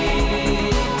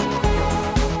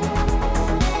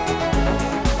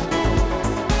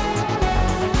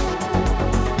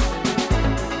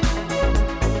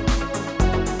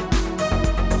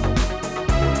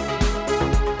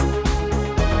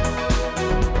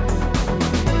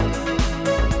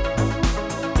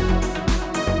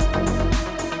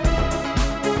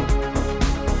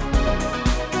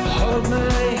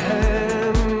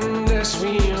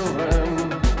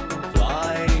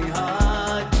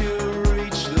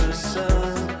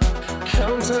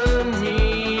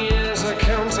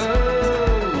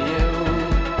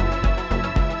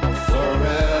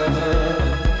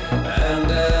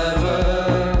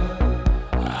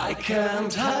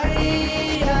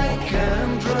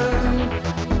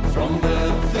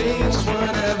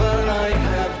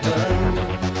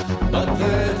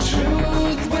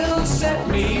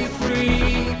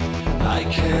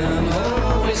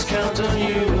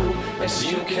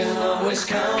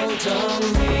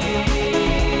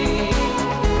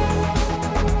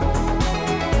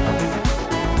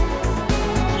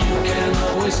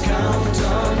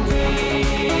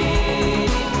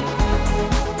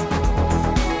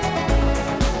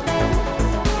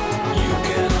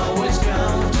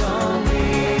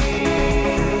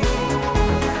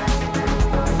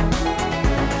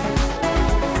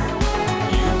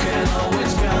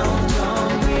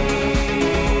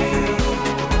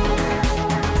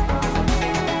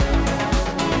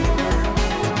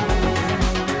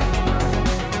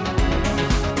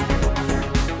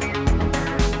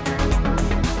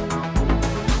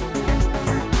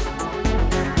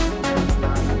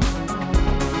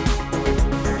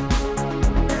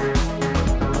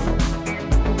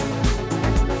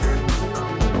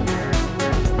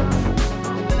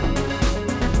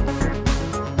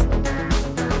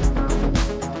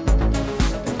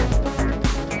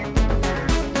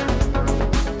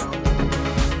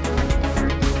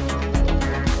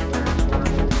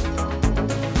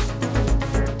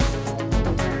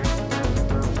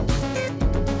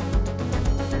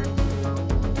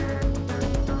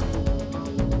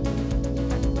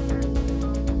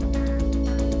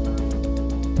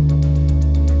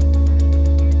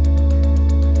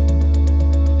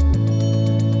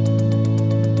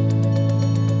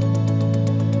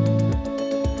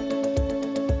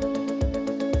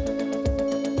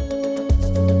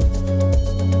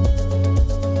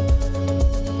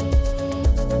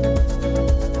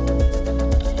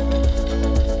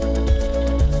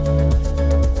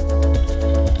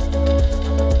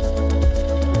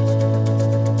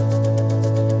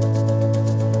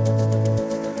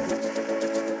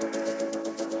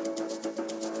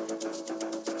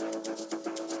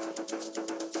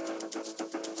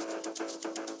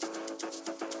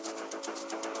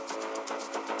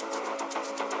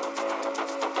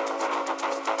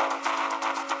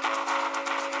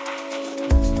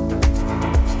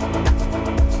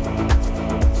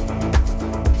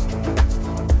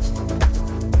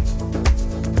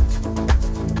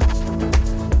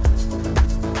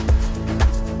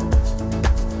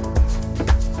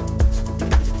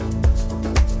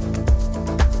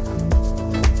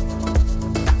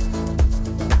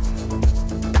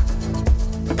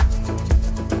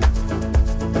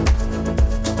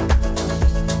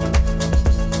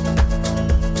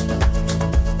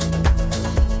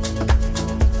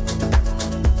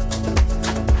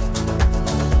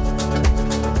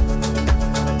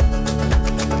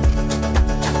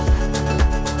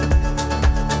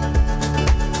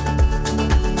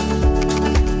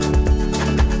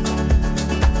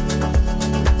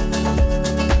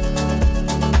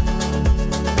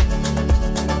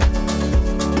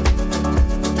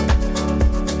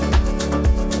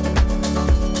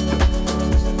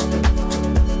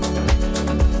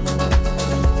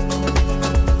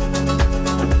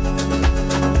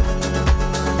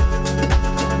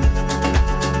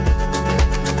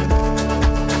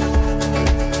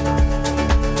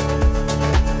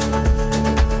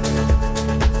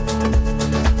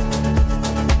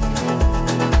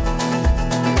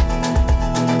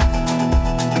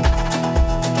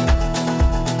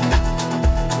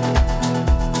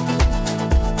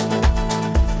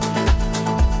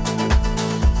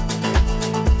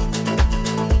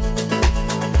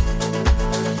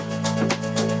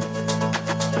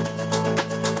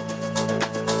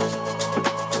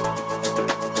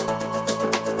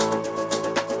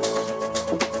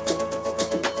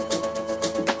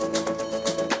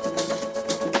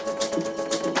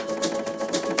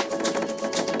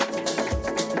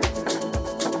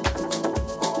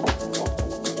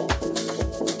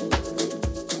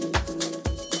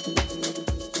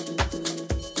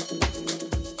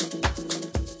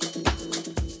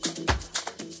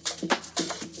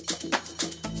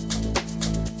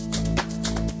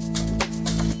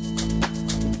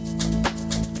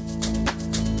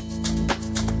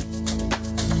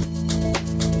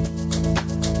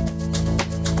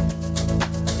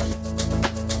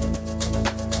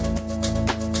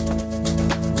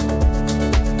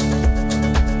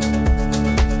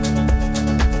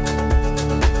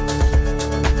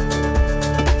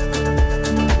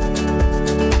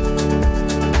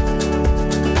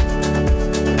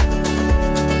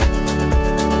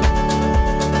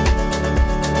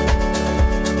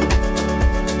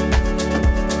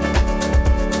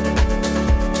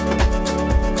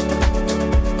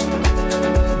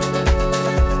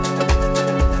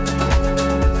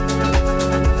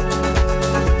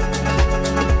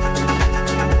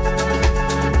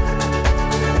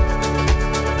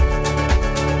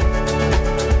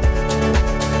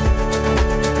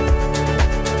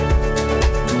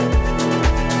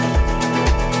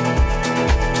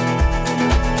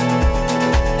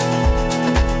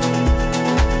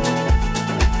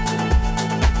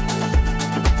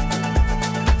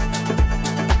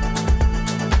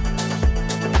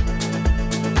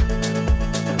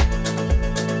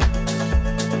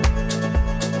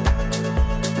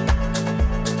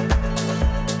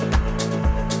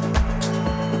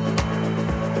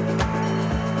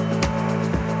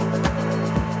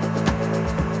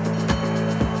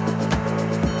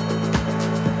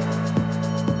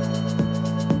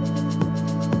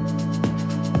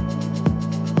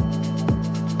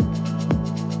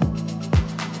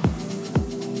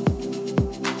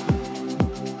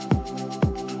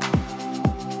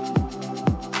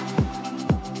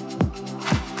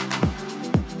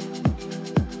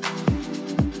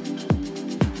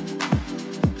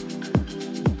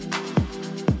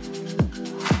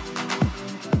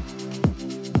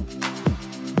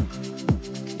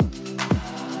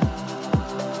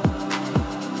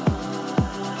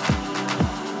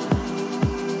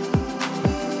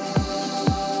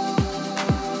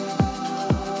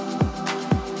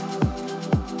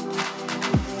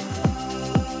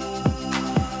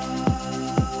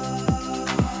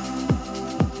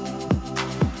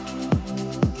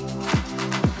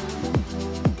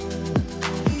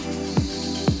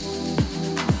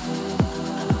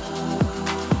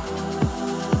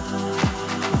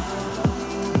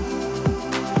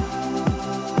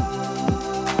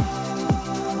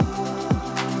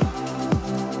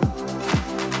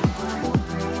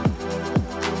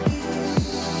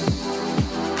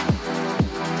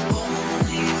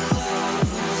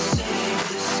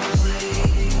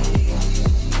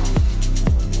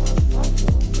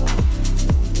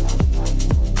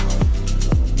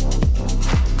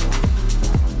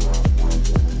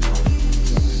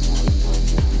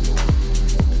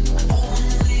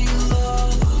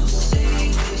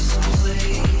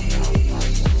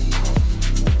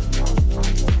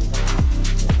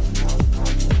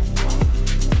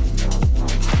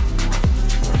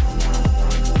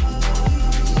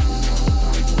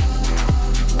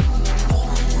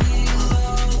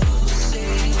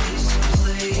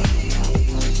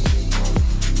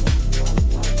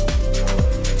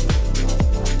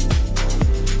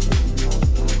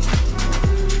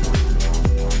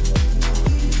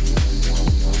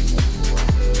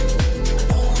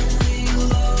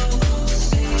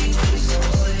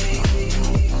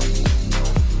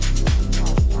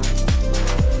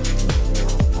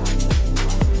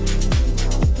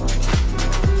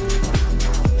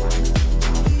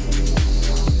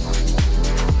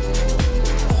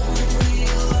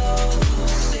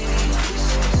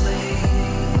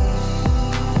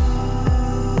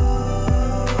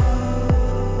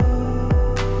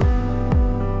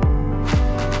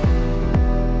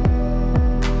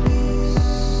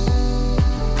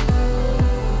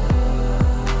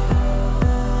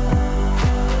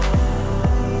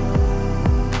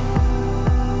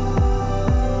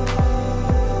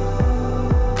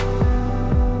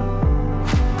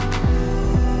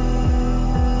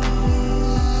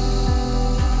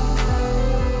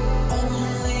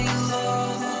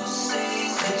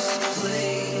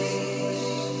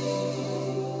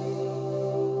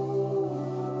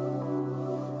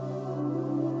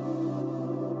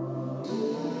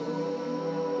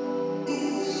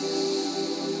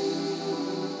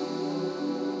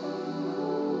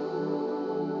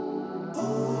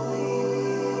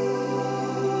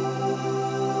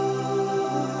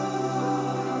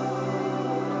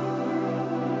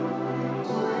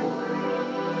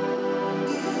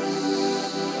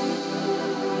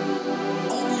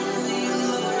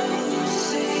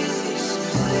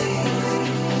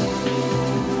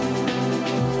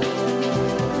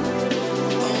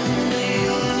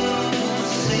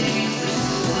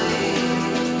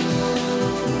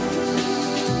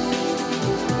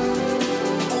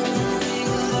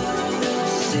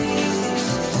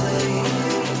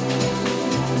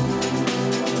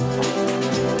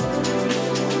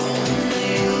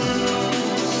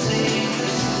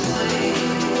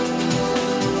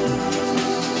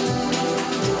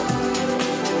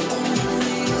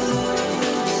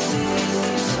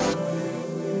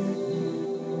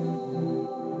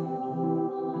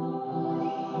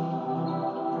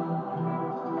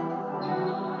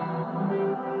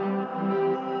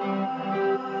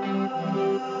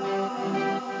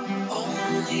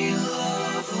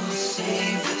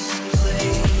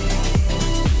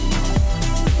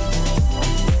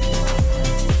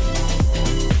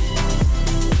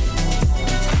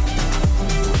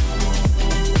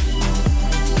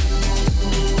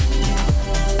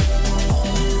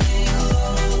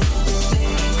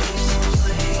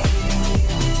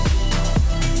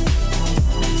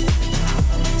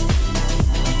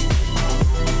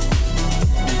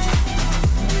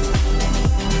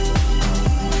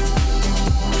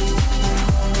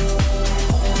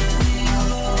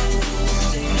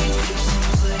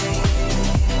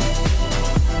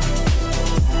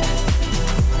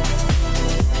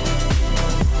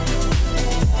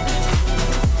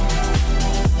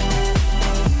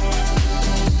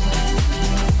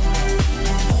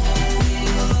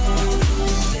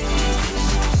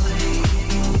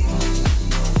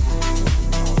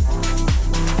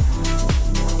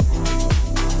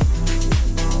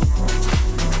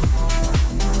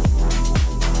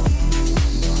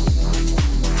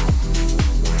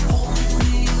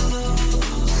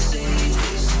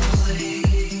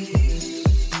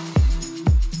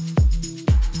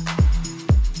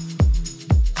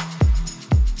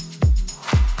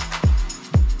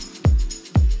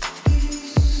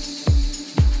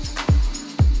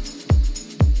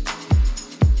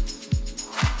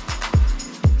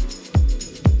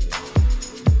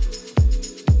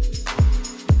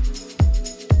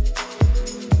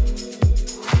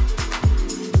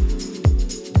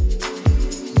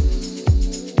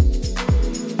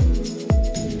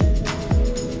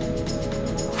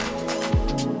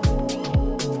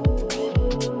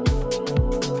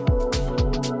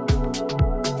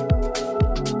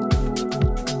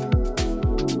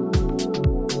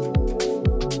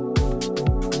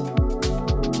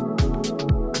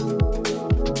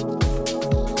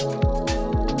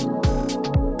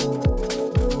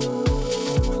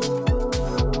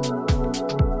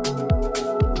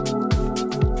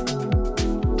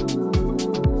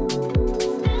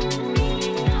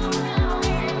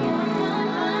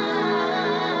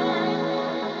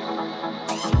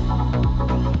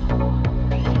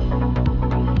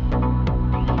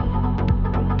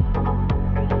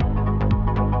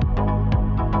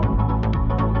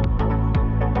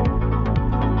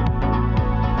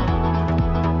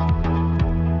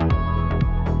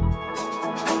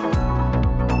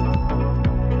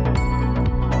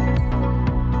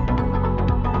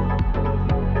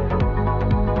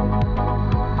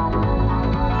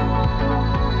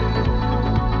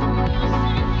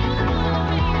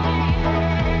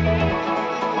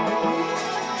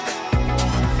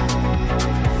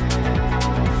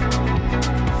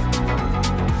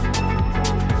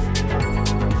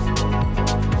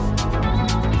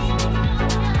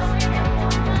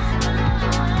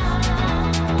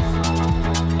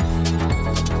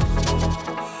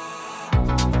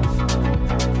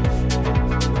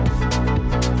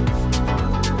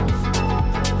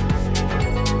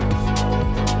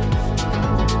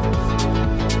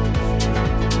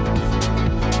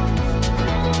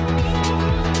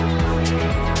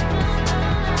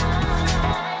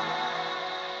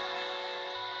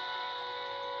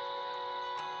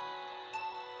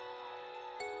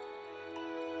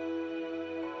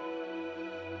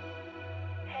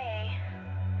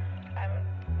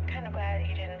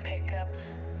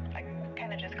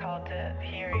 called to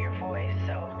hear your voice,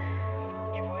 so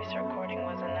your voice recording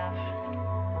was enough.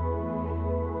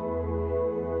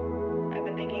 I've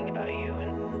been thinking about you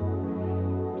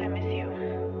and I miss you.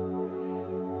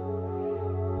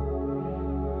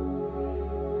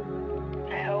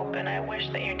 I hope and I wish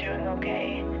that you're doing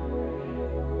okay.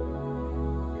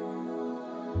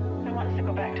 I want us to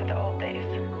go back to the old days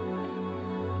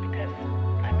because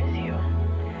I miss you.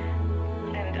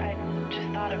 And I just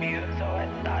thought of you, so I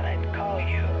thought I'd call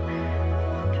you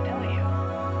to tell you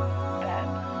that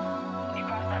you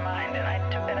crossed my mind, and I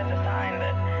took that as a sign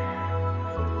that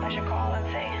I should call and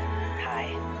say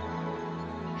hi.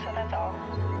 So that's all.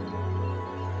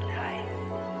 Hi.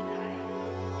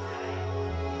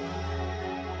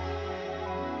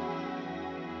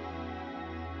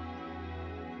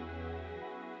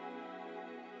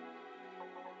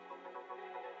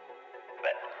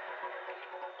 But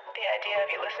the idea of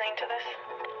you listening to this,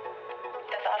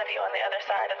 the thought of you on the other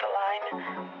side of the line,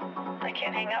 I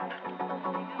can't hang up.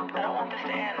 I don't want this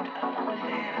to end. I don't want this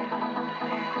to end. I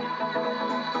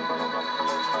don't want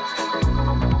this to end.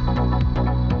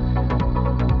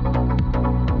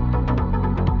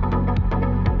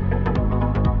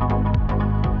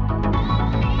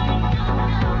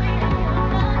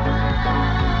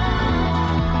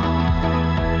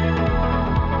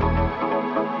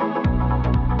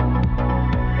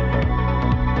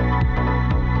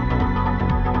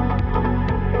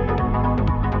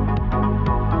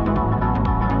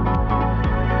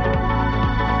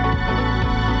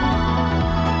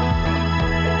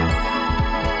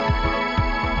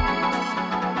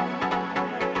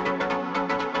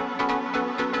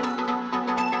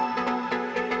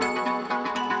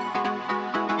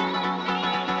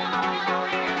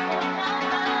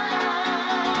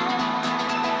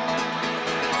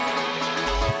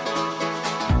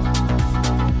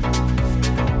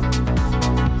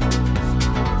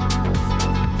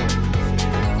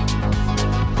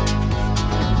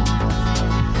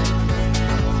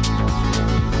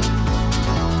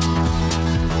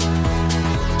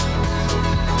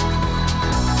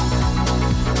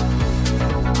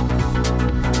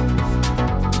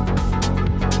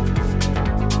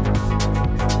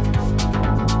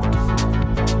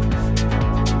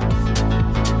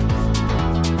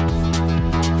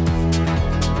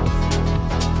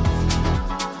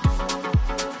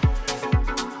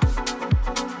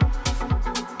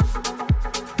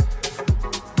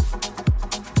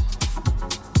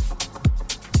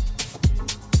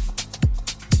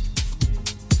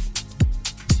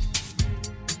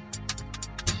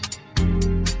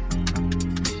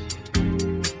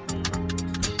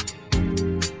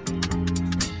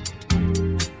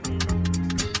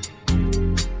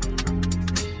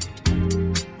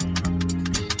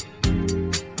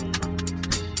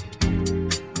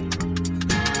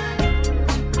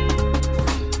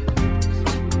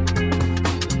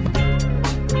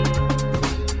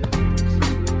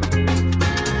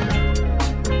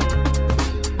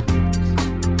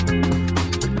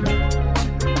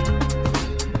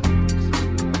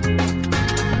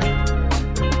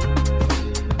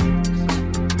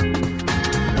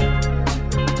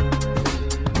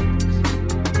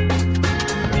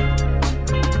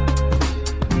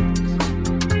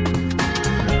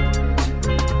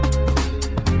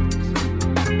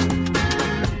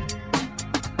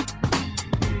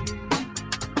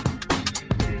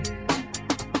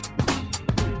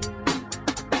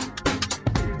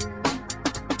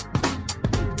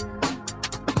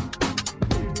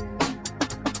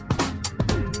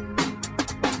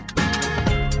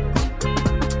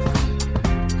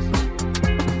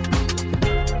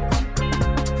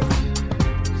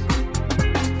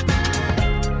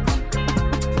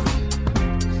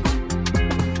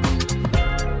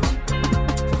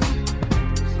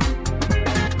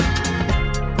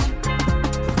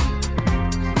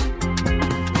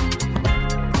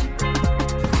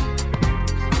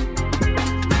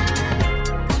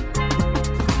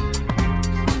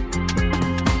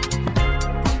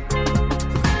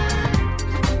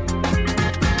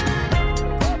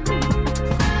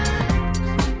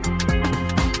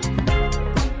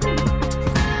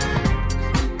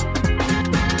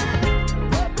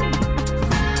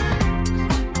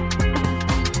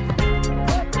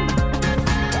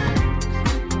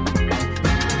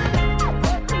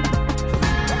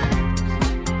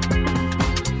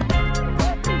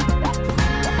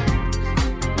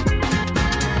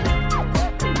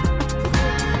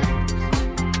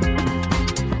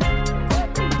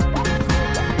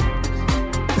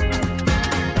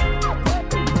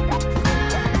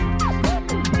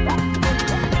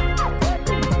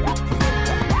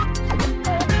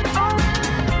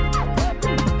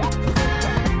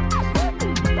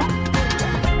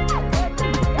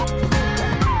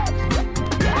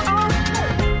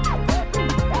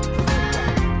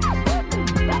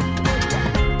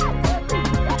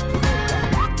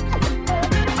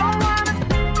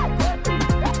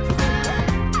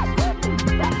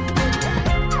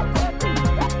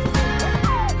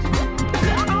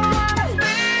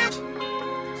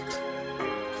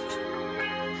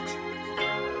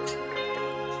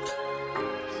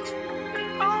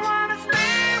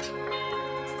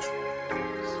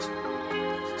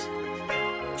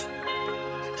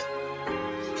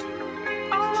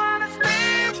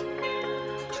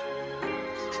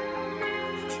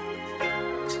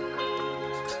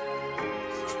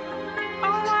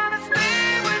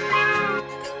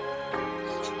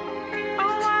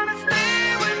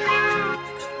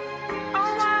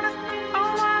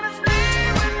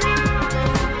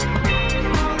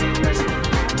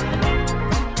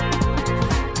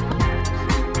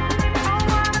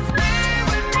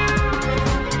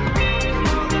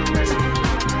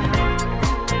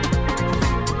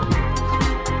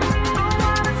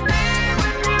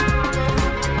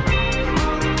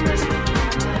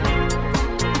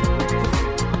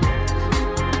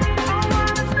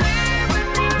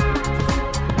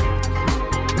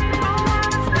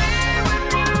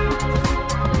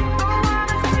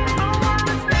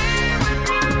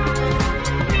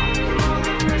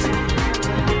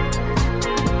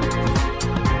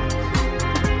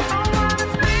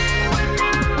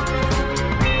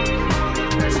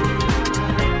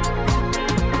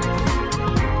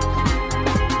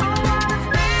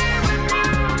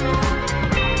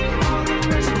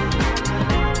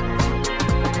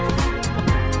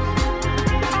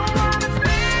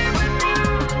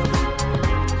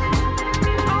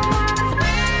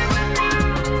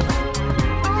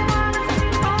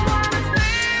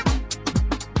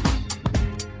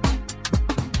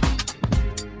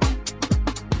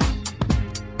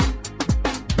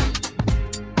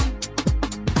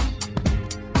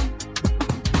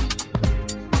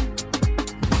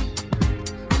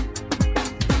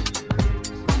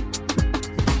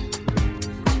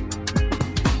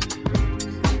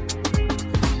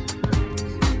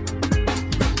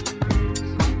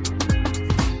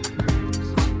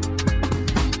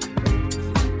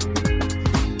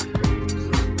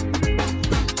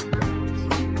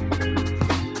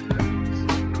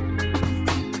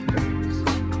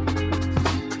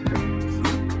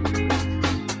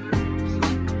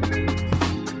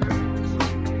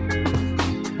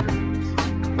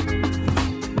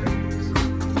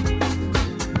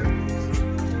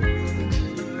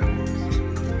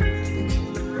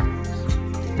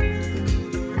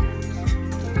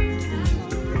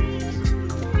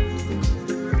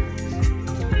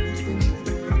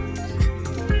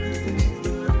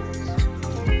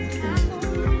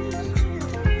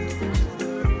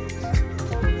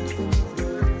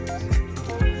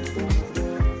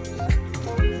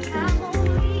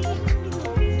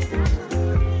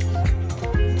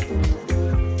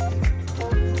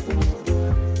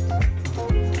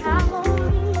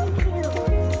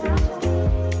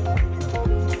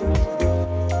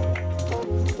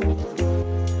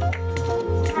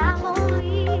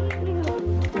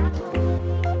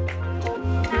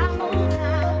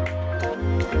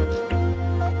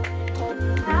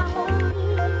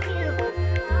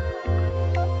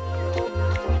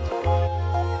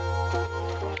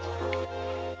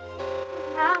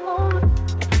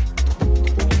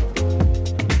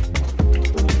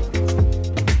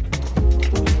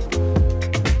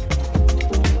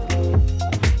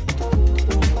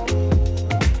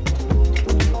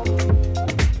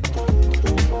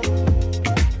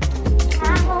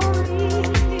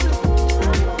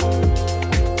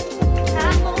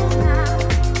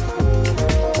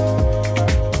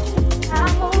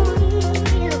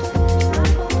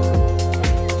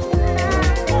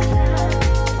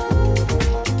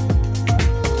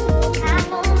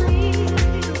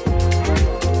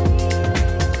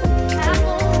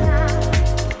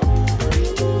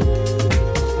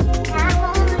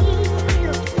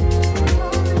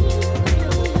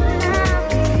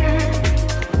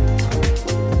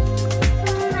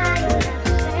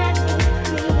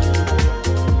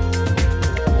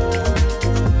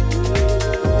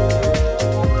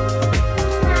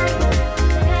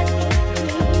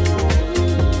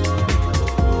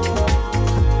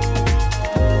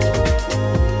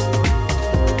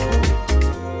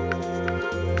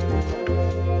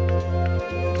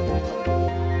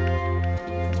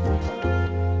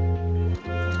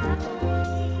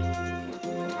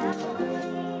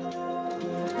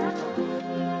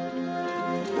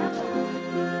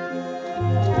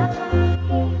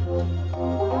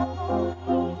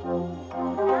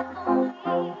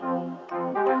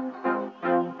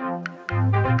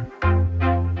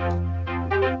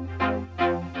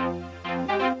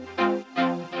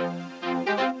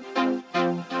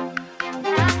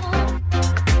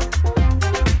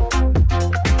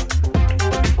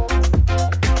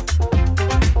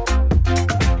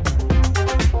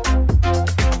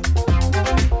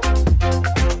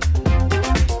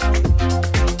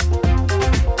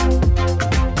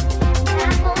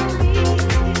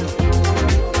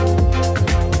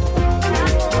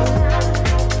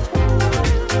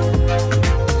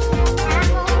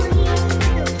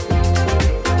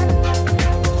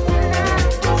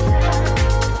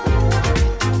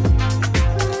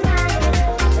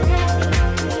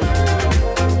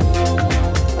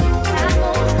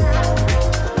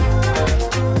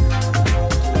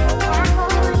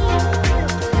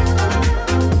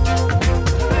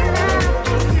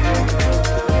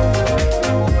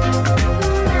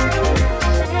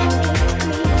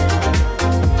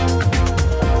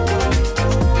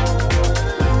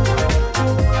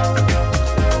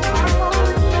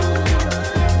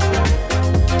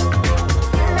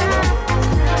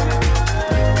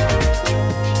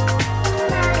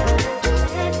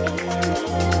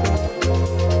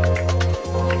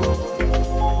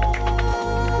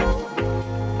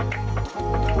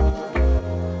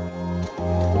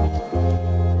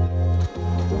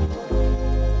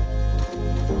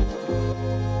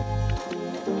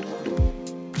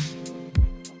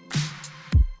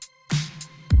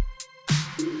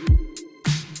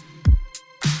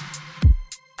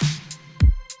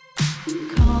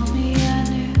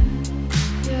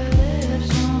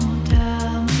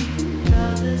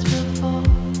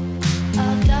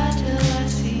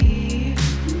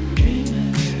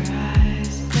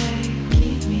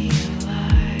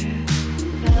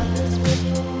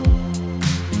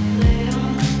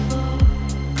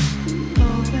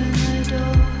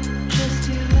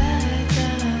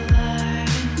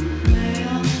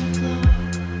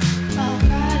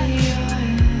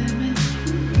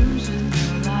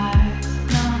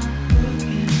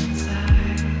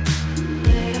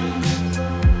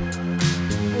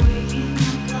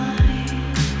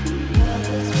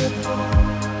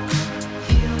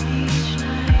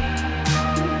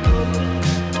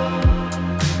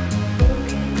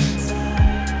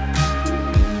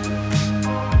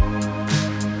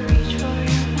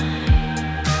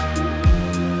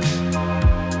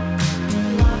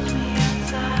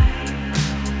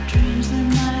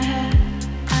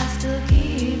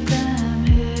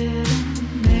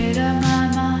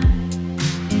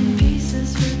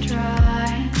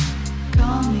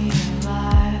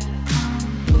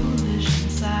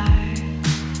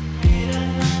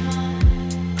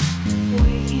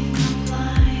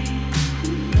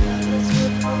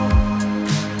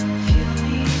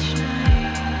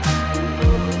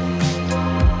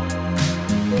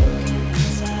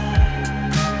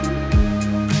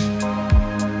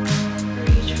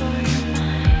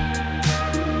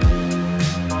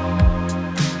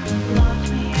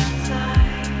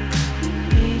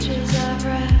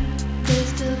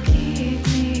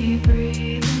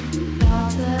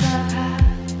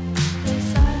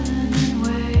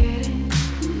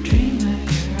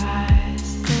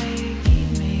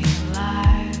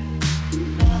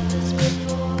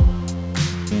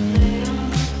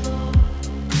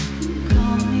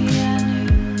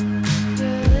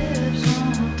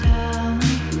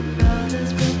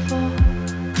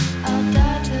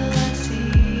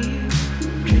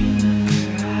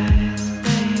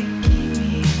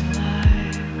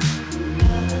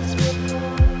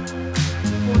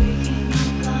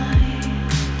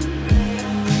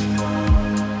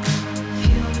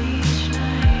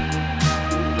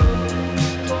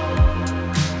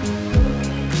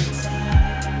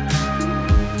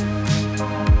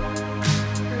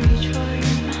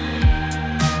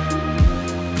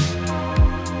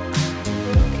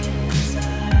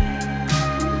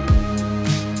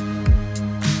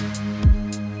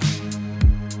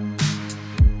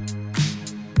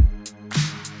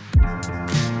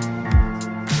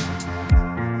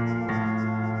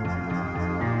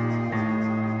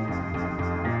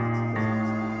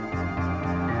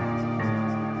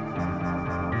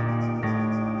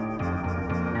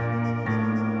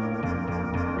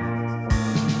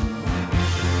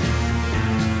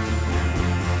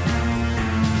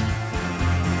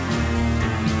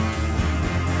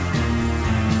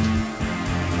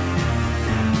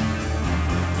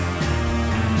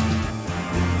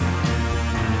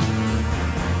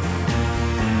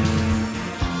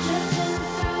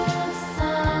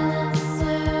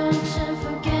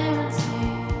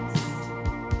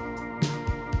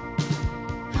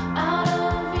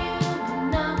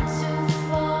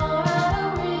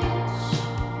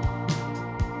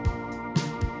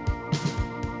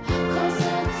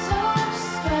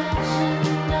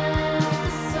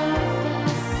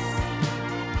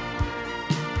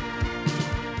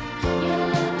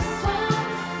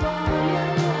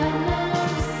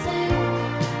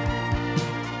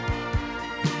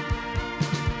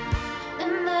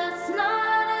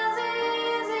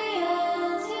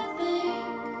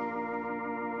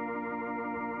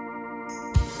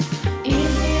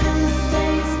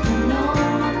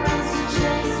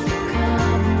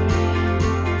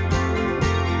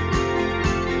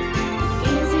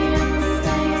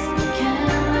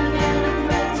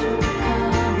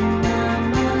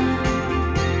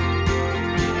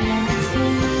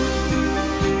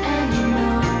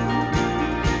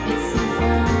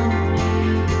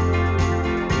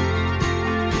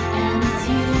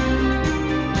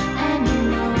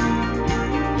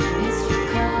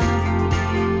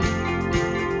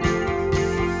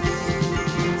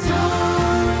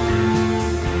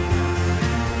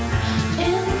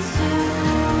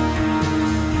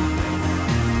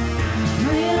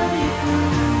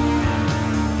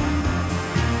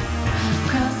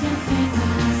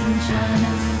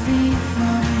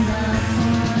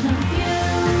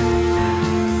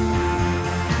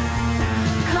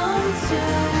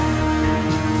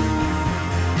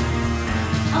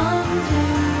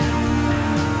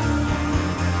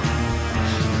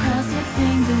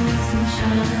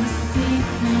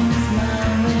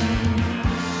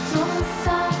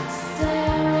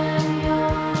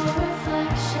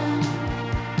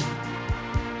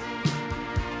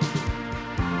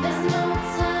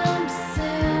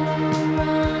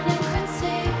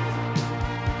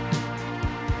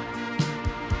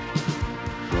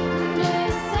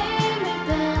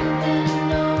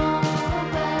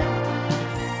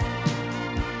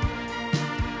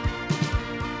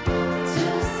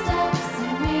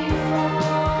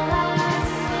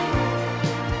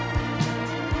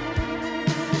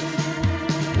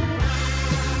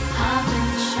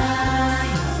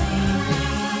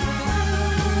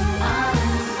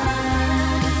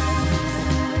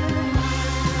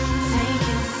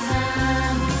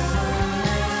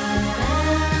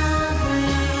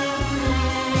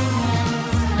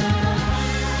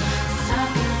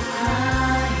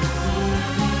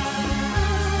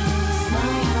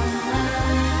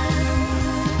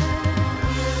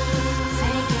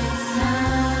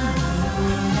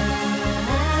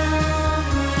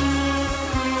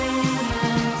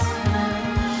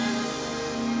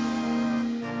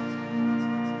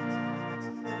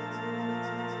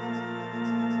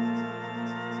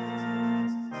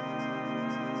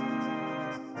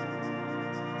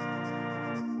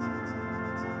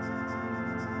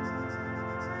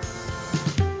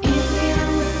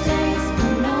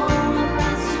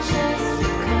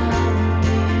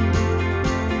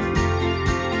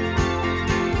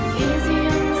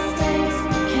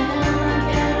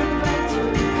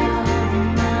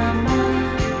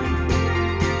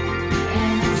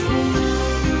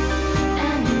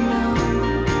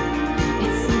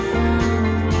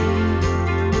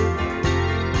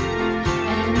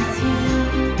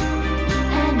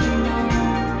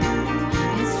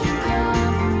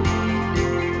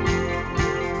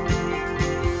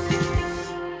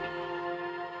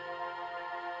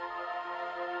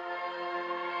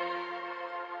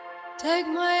 Take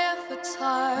my efforts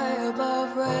high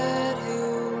above red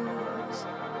hills.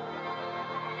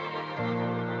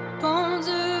 Bones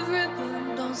of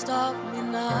ribbon, don't stop me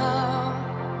now.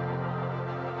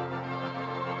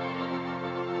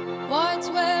 Whites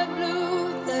were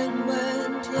blue, then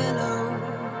went yellow.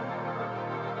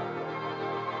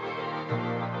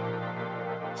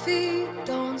 Feet,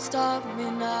 don't stop me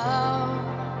now.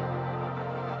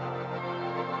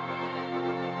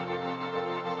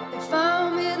 They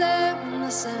found me there in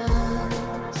the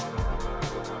sands.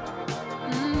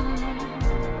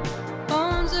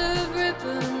 Bones of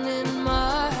ribbon in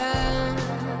my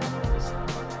hands.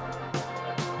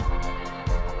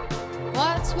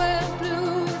 Whites went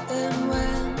blue, then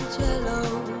went yellow.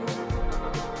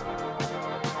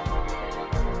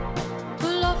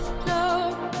 Pull off the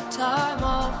cloak, time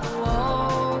off the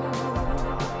wall.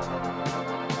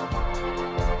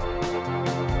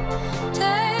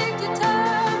 Take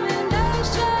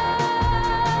determination.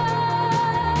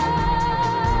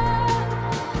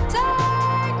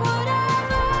 Take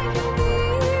whatever you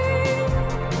need.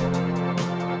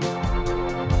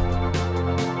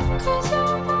 'Cause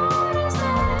your body's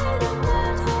made of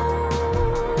metal.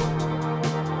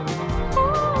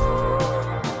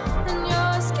 Ooh, and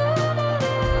your skin, it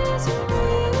isn't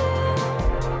real.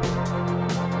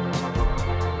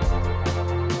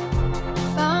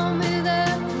 Found me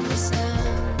there in the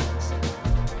sands.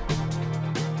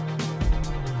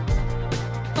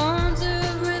 Bones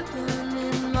of ribbon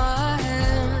in my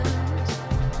hands.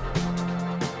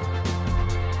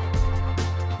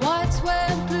 Whites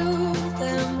went blue,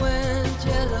 then went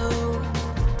yellow.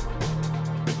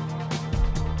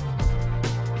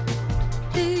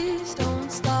 Please don't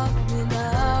stop me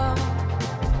now.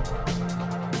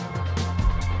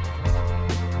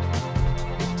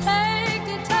 Take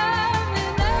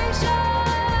determination.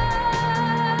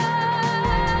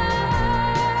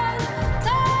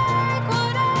 Take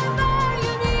whatever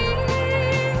you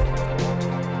need.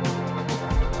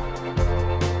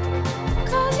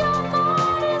 'Cause your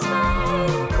body's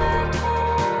made of metal.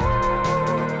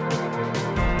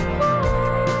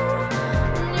 Ooh,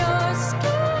 and your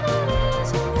skin, it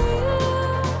isn't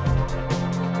real.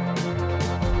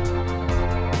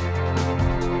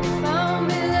 Found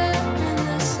me there in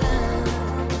the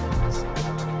sands.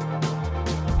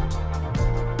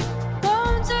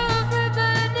 Bones of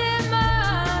ribbon in my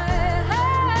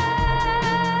hand.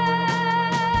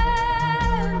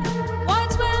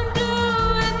 Whites went blue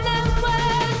and then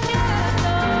went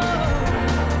yellow.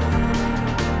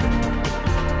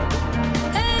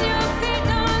 And your feet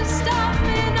don't stop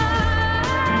me now.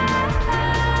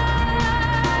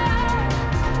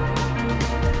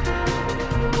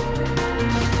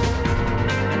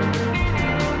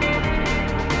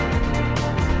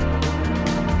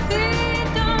 Feet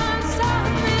don't stop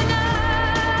me now.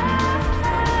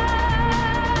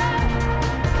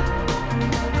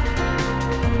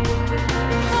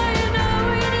 Oh, you know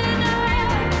it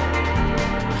enough.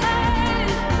 Hey.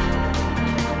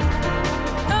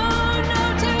 Oh, no,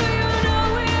 do you know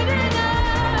it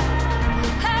enough?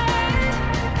 Hey.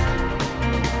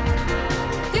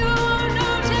 You won't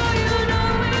know till you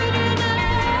know it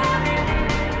enough.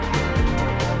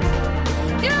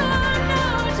 You won't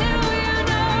know till you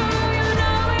know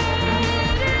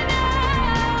it enough.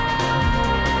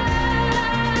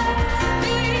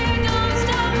 Feet don't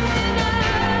stop me now.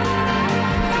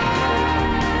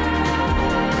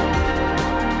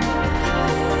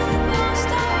 Don't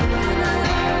stop me now.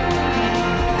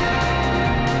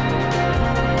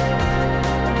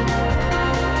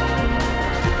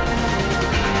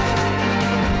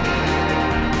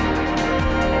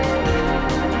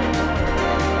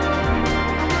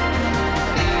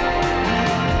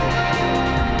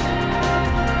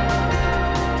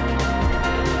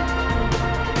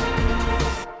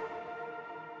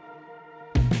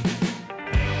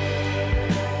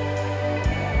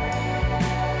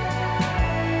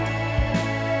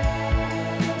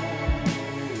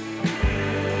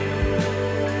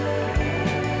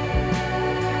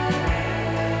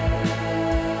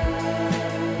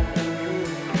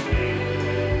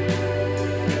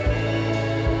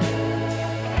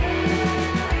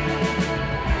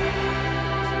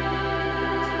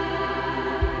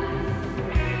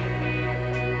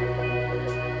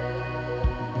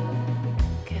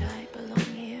 Could I belong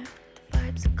here? The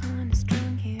vibes are kinda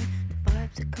strong here. The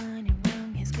vibes are kinda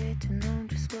wrong. It's good to know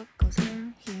just what goes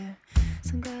on here.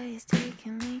 Some guy is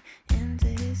taking me into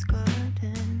his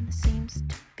garden. It seems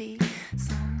to be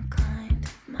some kind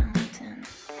of mountain.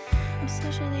 I'm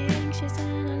socially anxious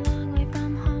and a long way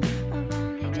from home. I've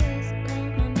only just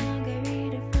learned my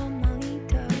margarita from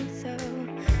Mojito. So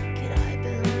could I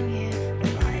belong here? The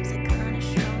vibes are kinda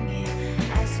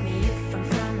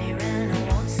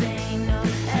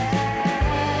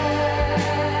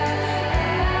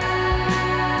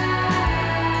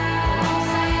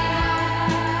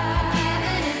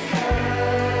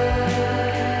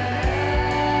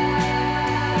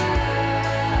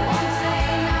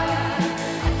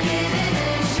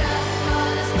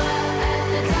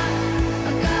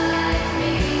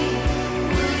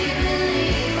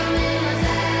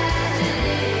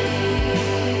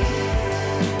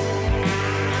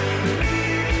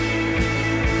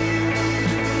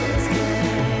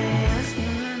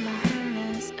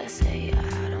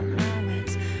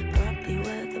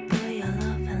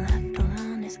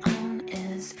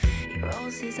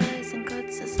his eyes and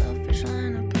cuts a selfish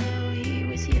line of blow. He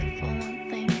was here for one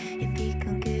thing. If he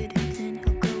can get it, then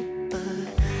he'll go. But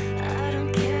I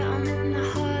don't care. I'm in the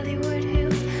Hollywood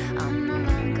Hills. I'm no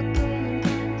longer pulling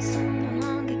punts. I'm no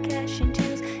longer cashing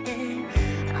chills. And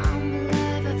I'm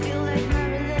alive. I feel like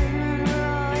Marilyn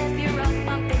Monroe. If you're up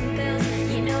popping pills,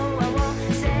 you know I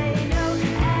won't say no.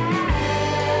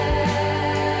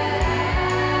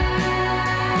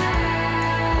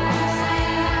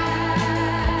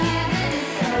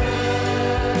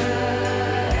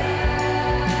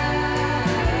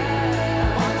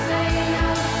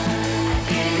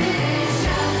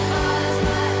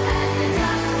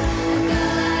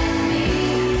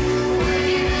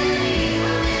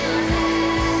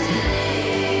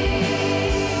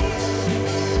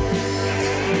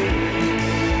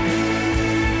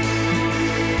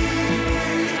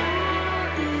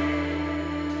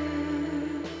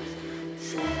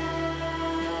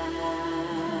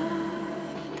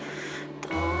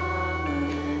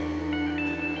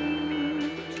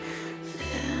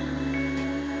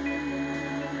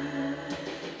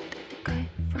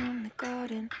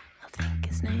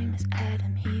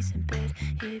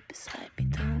 Beside me,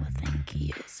 though I think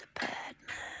he is a bad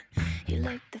man. He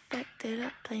liked the fact that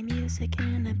I play music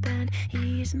in a band.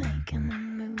 He's making a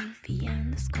movie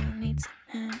and the score needs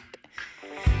a hand.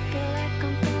 Feel like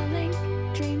I'm falling,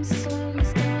 dreams slowly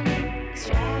stalling.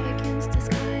 Extravagance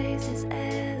disguises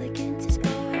elegance is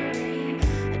boring.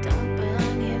 I don't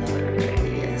belong here, though it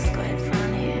really is quite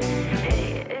funny.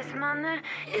 Hey, it's money,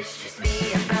 it's just me.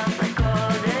 I felt like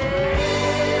all day.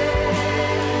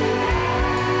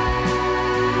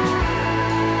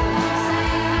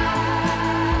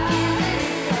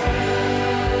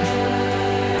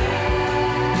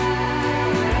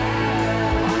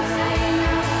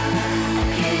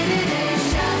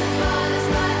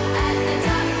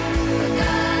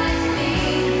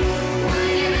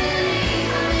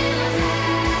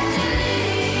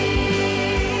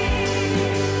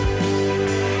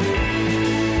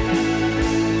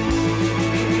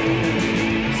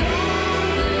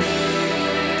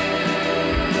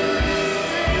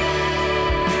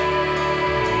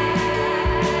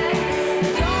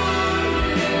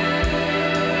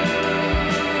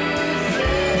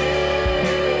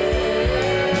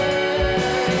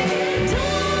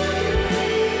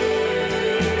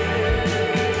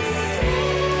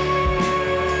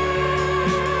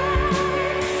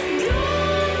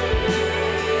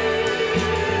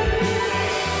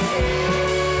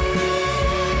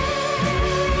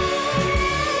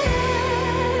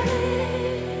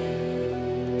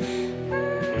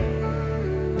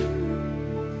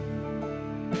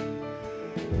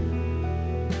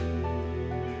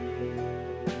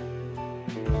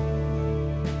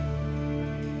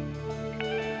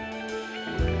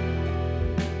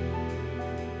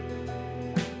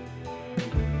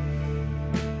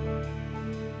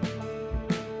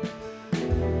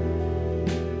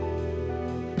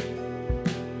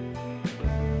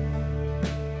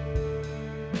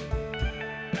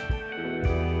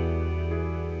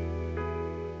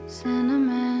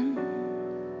 Cinnamon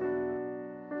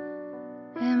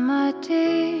in my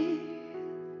teeth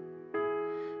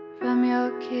from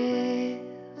your kiss.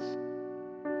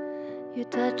 You're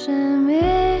touching me,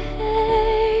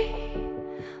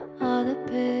 all the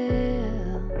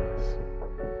pills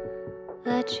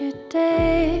that you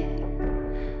take.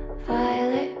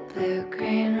 Violet, blue,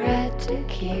 green, red to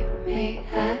keep me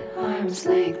at arm's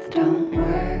length don't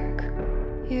work.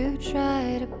 You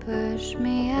try to push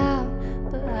me out,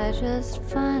 but I just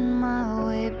find my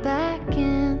way back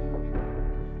in.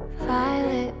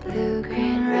 Violet, blue,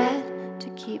 green, red to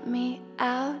keep me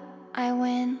out, I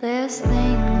win. There's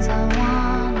things I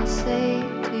wanna say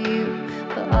to you,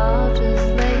 but I'll just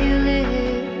let you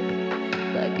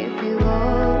live. Like if you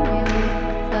hold me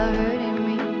without hurting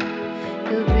me,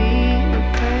 you'll be the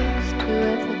first to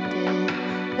ever did.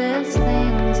 There's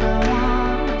things I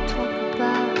wanna talk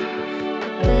about,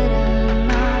 but better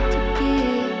not to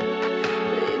give.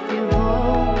 But if you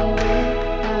hold me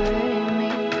without hurting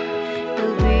me,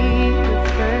 you'll be the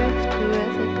first to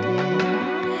ever did.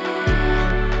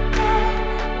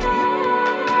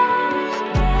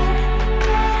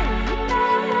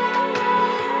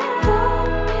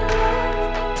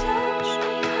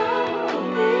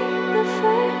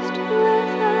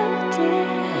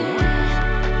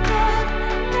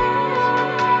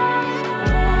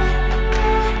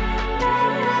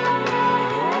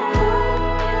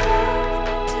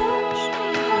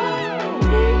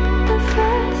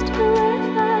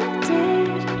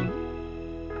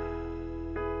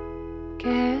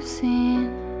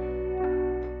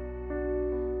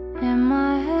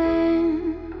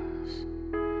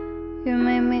 You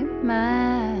made me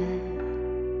mad,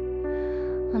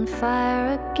 on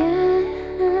fire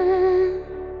again.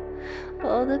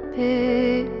 All the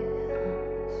pills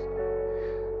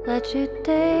let you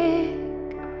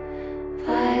take,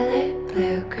 violet,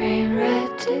 blue, green,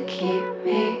 red, to keep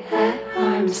me at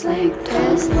arm's length.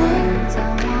 There's things I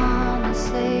wanna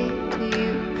say to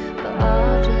you, but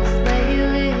I'll just let you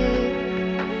live.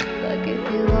 Like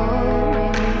if you hold me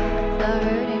without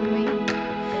hurting me,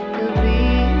 you'll be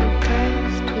the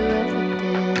first who ever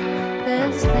did.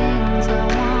 There's things I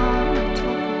wanna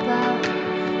talk about,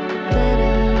 but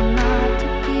better not to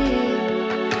give.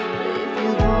 But if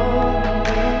you hold me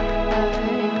without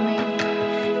hurting me,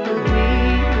 you'll be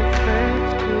the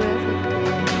first who ever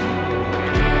did.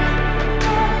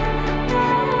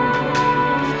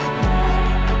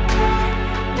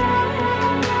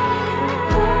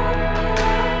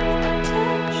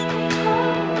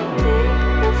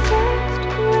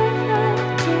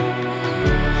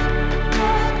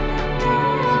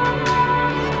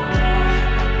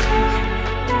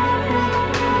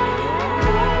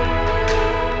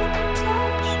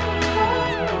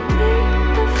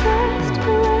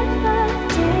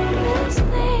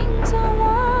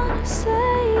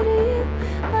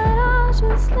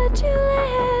 Let you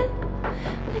live.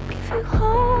 Like if you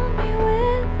hold me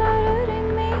without hurting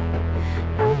me,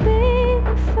 you'll be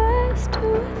the first who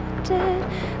ever did.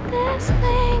 There's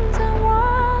things I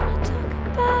wanna talk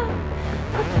about,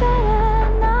 but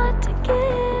better not to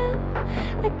give.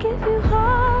 Like if you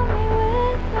hold me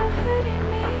without hurting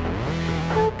me,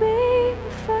 you'll be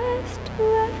the first who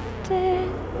ever did.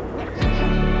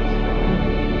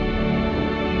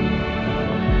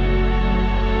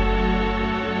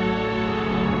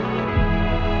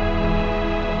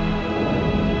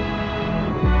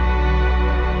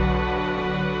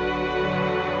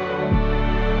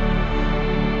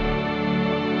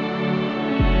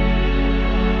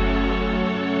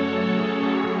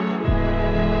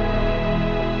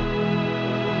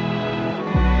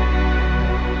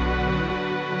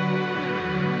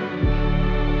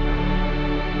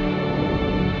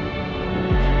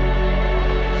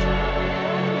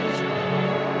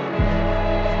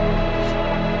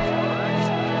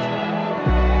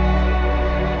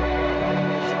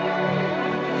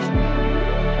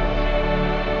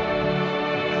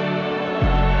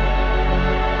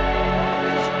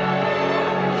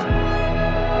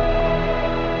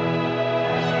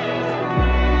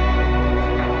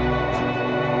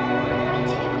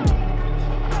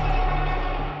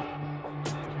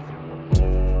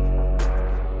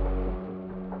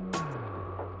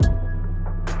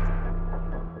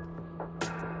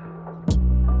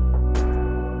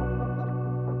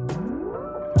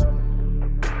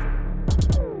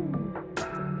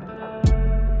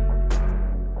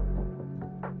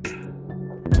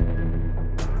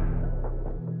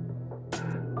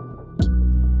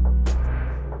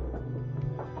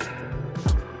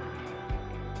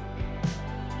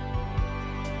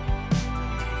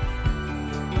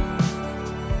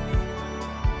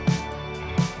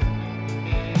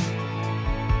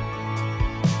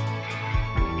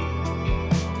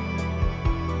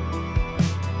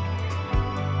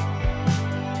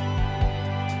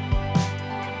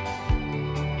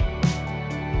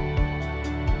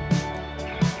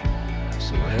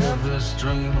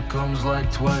 Dream comes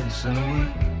like twice in a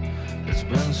week. It's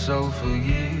been so for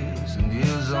years and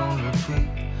years on repeat.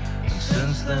 And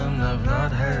since then I've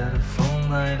not had a full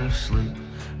night of sleep,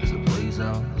 as it plays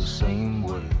out the same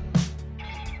way.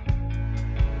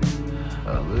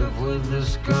 I live with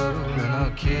this girl and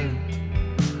our kid.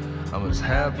 I'm as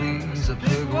happy as a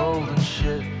pig rolled in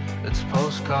shit. It's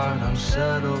postcard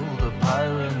unsettled, a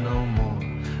pirate no more,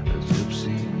 a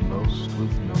gypsy most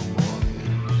with no mortgage.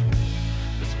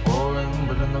 Boring,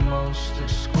 but in the most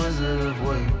exquisite of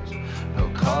ways. No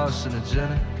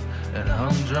carcinogenic and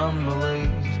humdrum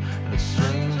malaise. And it's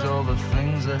strange all the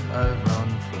things that I've run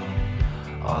from,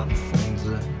 all the things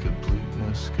that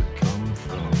completeness could come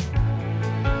from.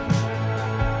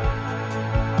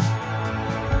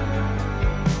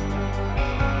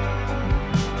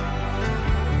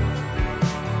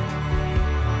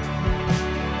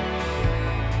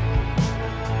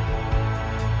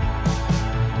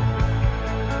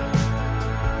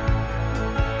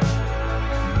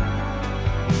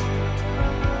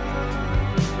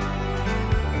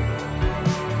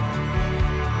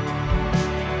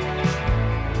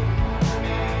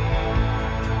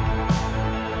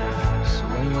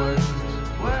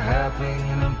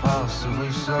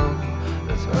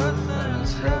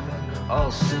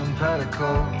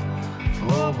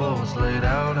 Floorboards laid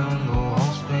out and the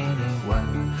walls painted white.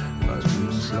 My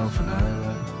true self and I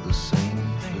like the same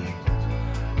things.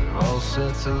 We're all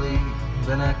set to leave,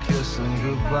 then I kiss them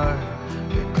goodbye.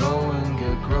 Get going,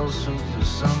 get groceries or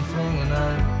something, and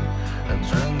I'm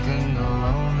drinking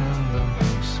alone in the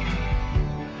basement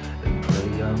and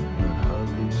pray I'm not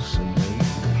hallucinating.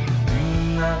 Do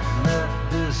not let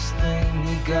this thing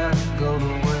you got go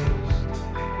to waste.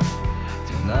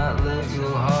 Do not let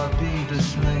your heart be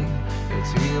dismayed.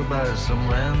 It's healed by some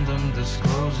random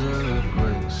disclosure of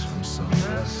grace from some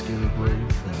vascular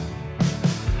great thing.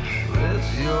 Let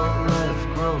your life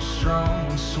grow strong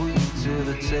and sweet to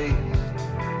the taste,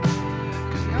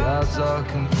 'cause the odds are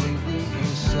completely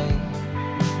insane.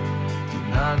 Do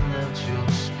not let your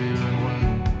spirit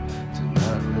wane. Do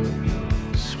not let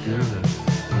your spirit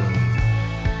wane.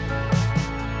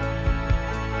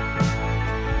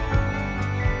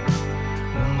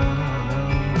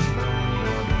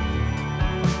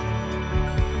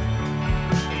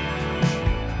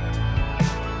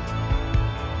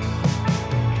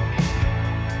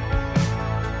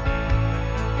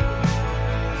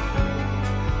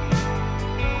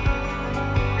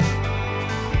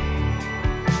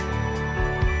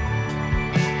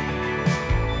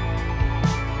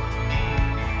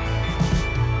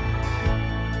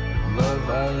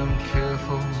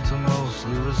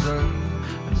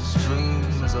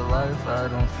 I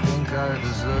don't think I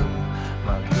deserve.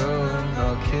 My girl and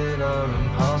our kid are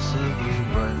impossibly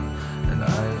bright, and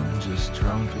I am just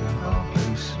drunk in our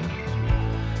basement.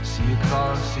 See your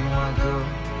car, see my girl,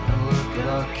 and look at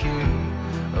our kid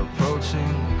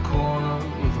approaching the corner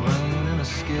with rain and a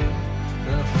skid.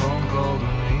 Then a phone call to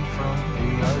me from the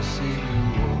ICU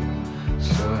ward.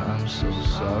 Sir, I'm so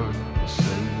sorry to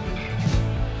say it.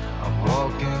 I'm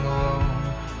walking alone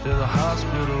to the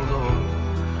hospital door.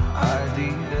 ID,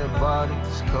 their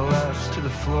bodies collapse to the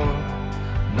floor,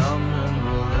 numb and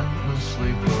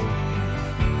relentlessly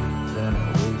broken. Then I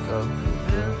wake up with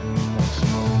them once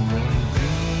more. Do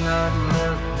not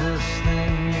let this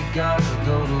thing you gotta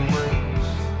go to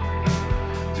waste.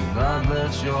 Do not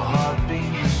let your heart be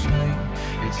dismayed.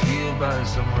 It's healed by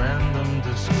some random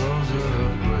disclosure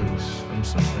of grace from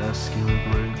some vascular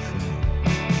great thing.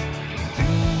 Do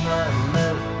not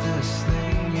let this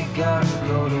thing you gotta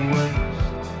go to waste.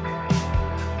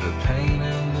 The pain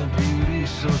and the beauty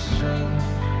so strange.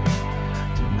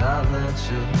 Do not let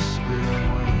your spirit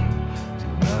wane. Do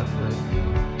not let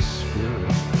your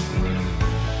spirit wane.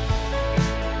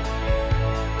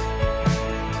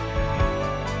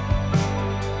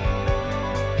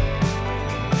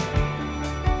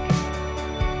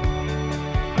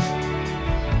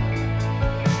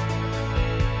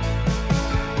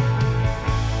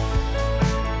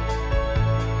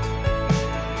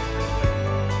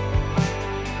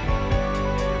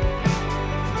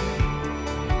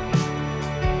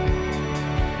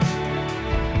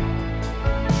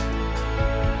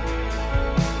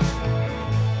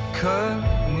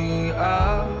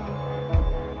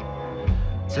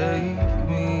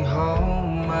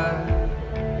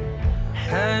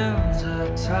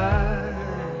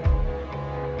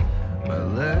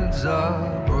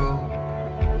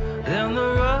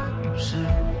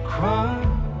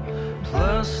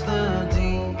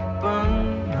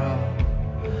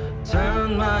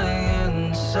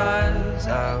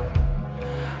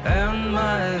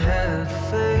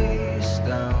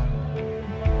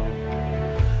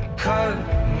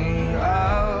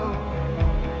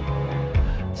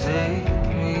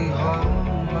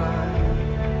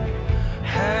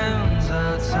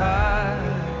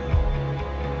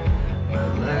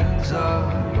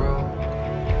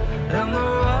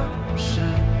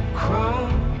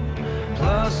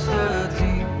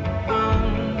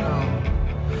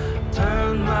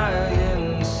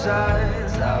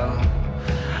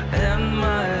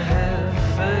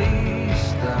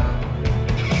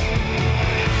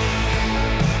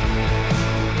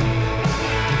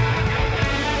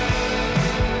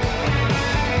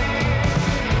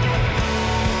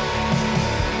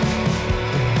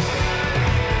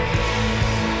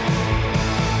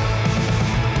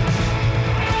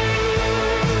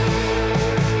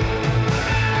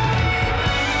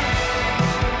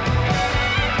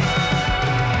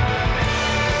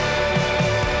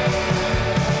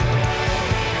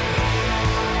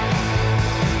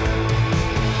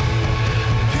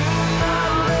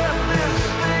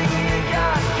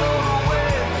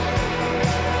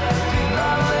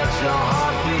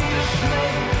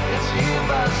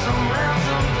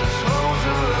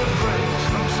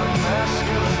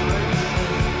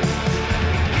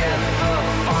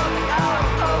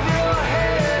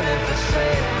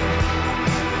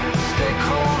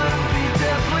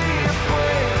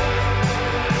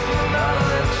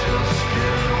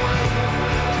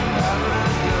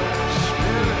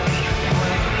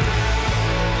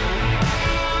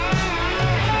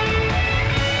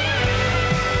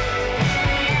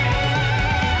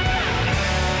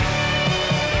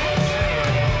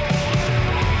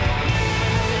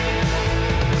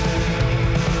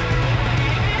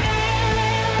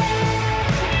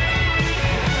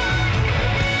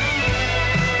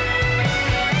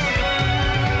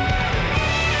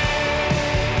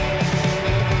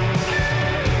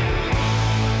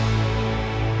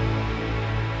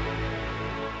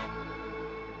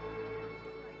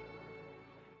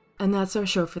 And that's our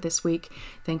show for this week.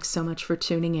 Thanks so much for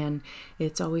tuning in.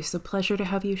 It's always a pleasure to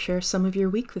have you share some of your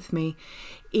week with me.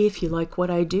 If you like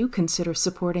what I do, consider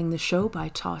supporting the show by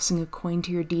tossing a coin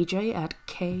to your DJ at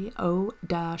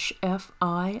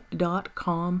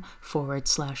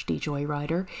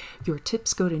ko-fi.com/DJoyRider. Your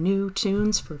tips go to new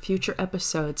tunes for future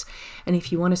episodes. And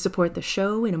if you want to support the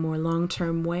show in a more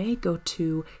long-term way, go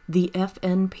to the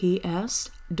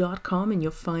FNPS.com and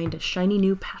you'll find a shiny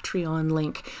new Patreon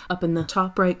link up in the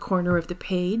top right corner of the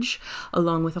page,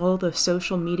 along with all the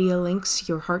social media links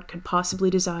your heart could possibly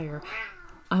desire.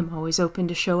 I'm always open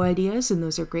to show ideas, and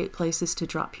those are great places to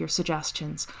drop your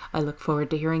suggestions. I look forward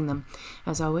to hearing them.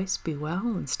 As always, be well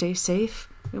and stay safe,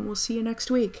 and we'll see you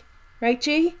next week. Right,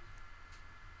 G?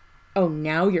 Oh,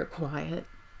 now you're quiet.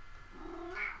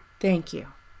 Thank you.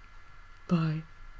 Bye.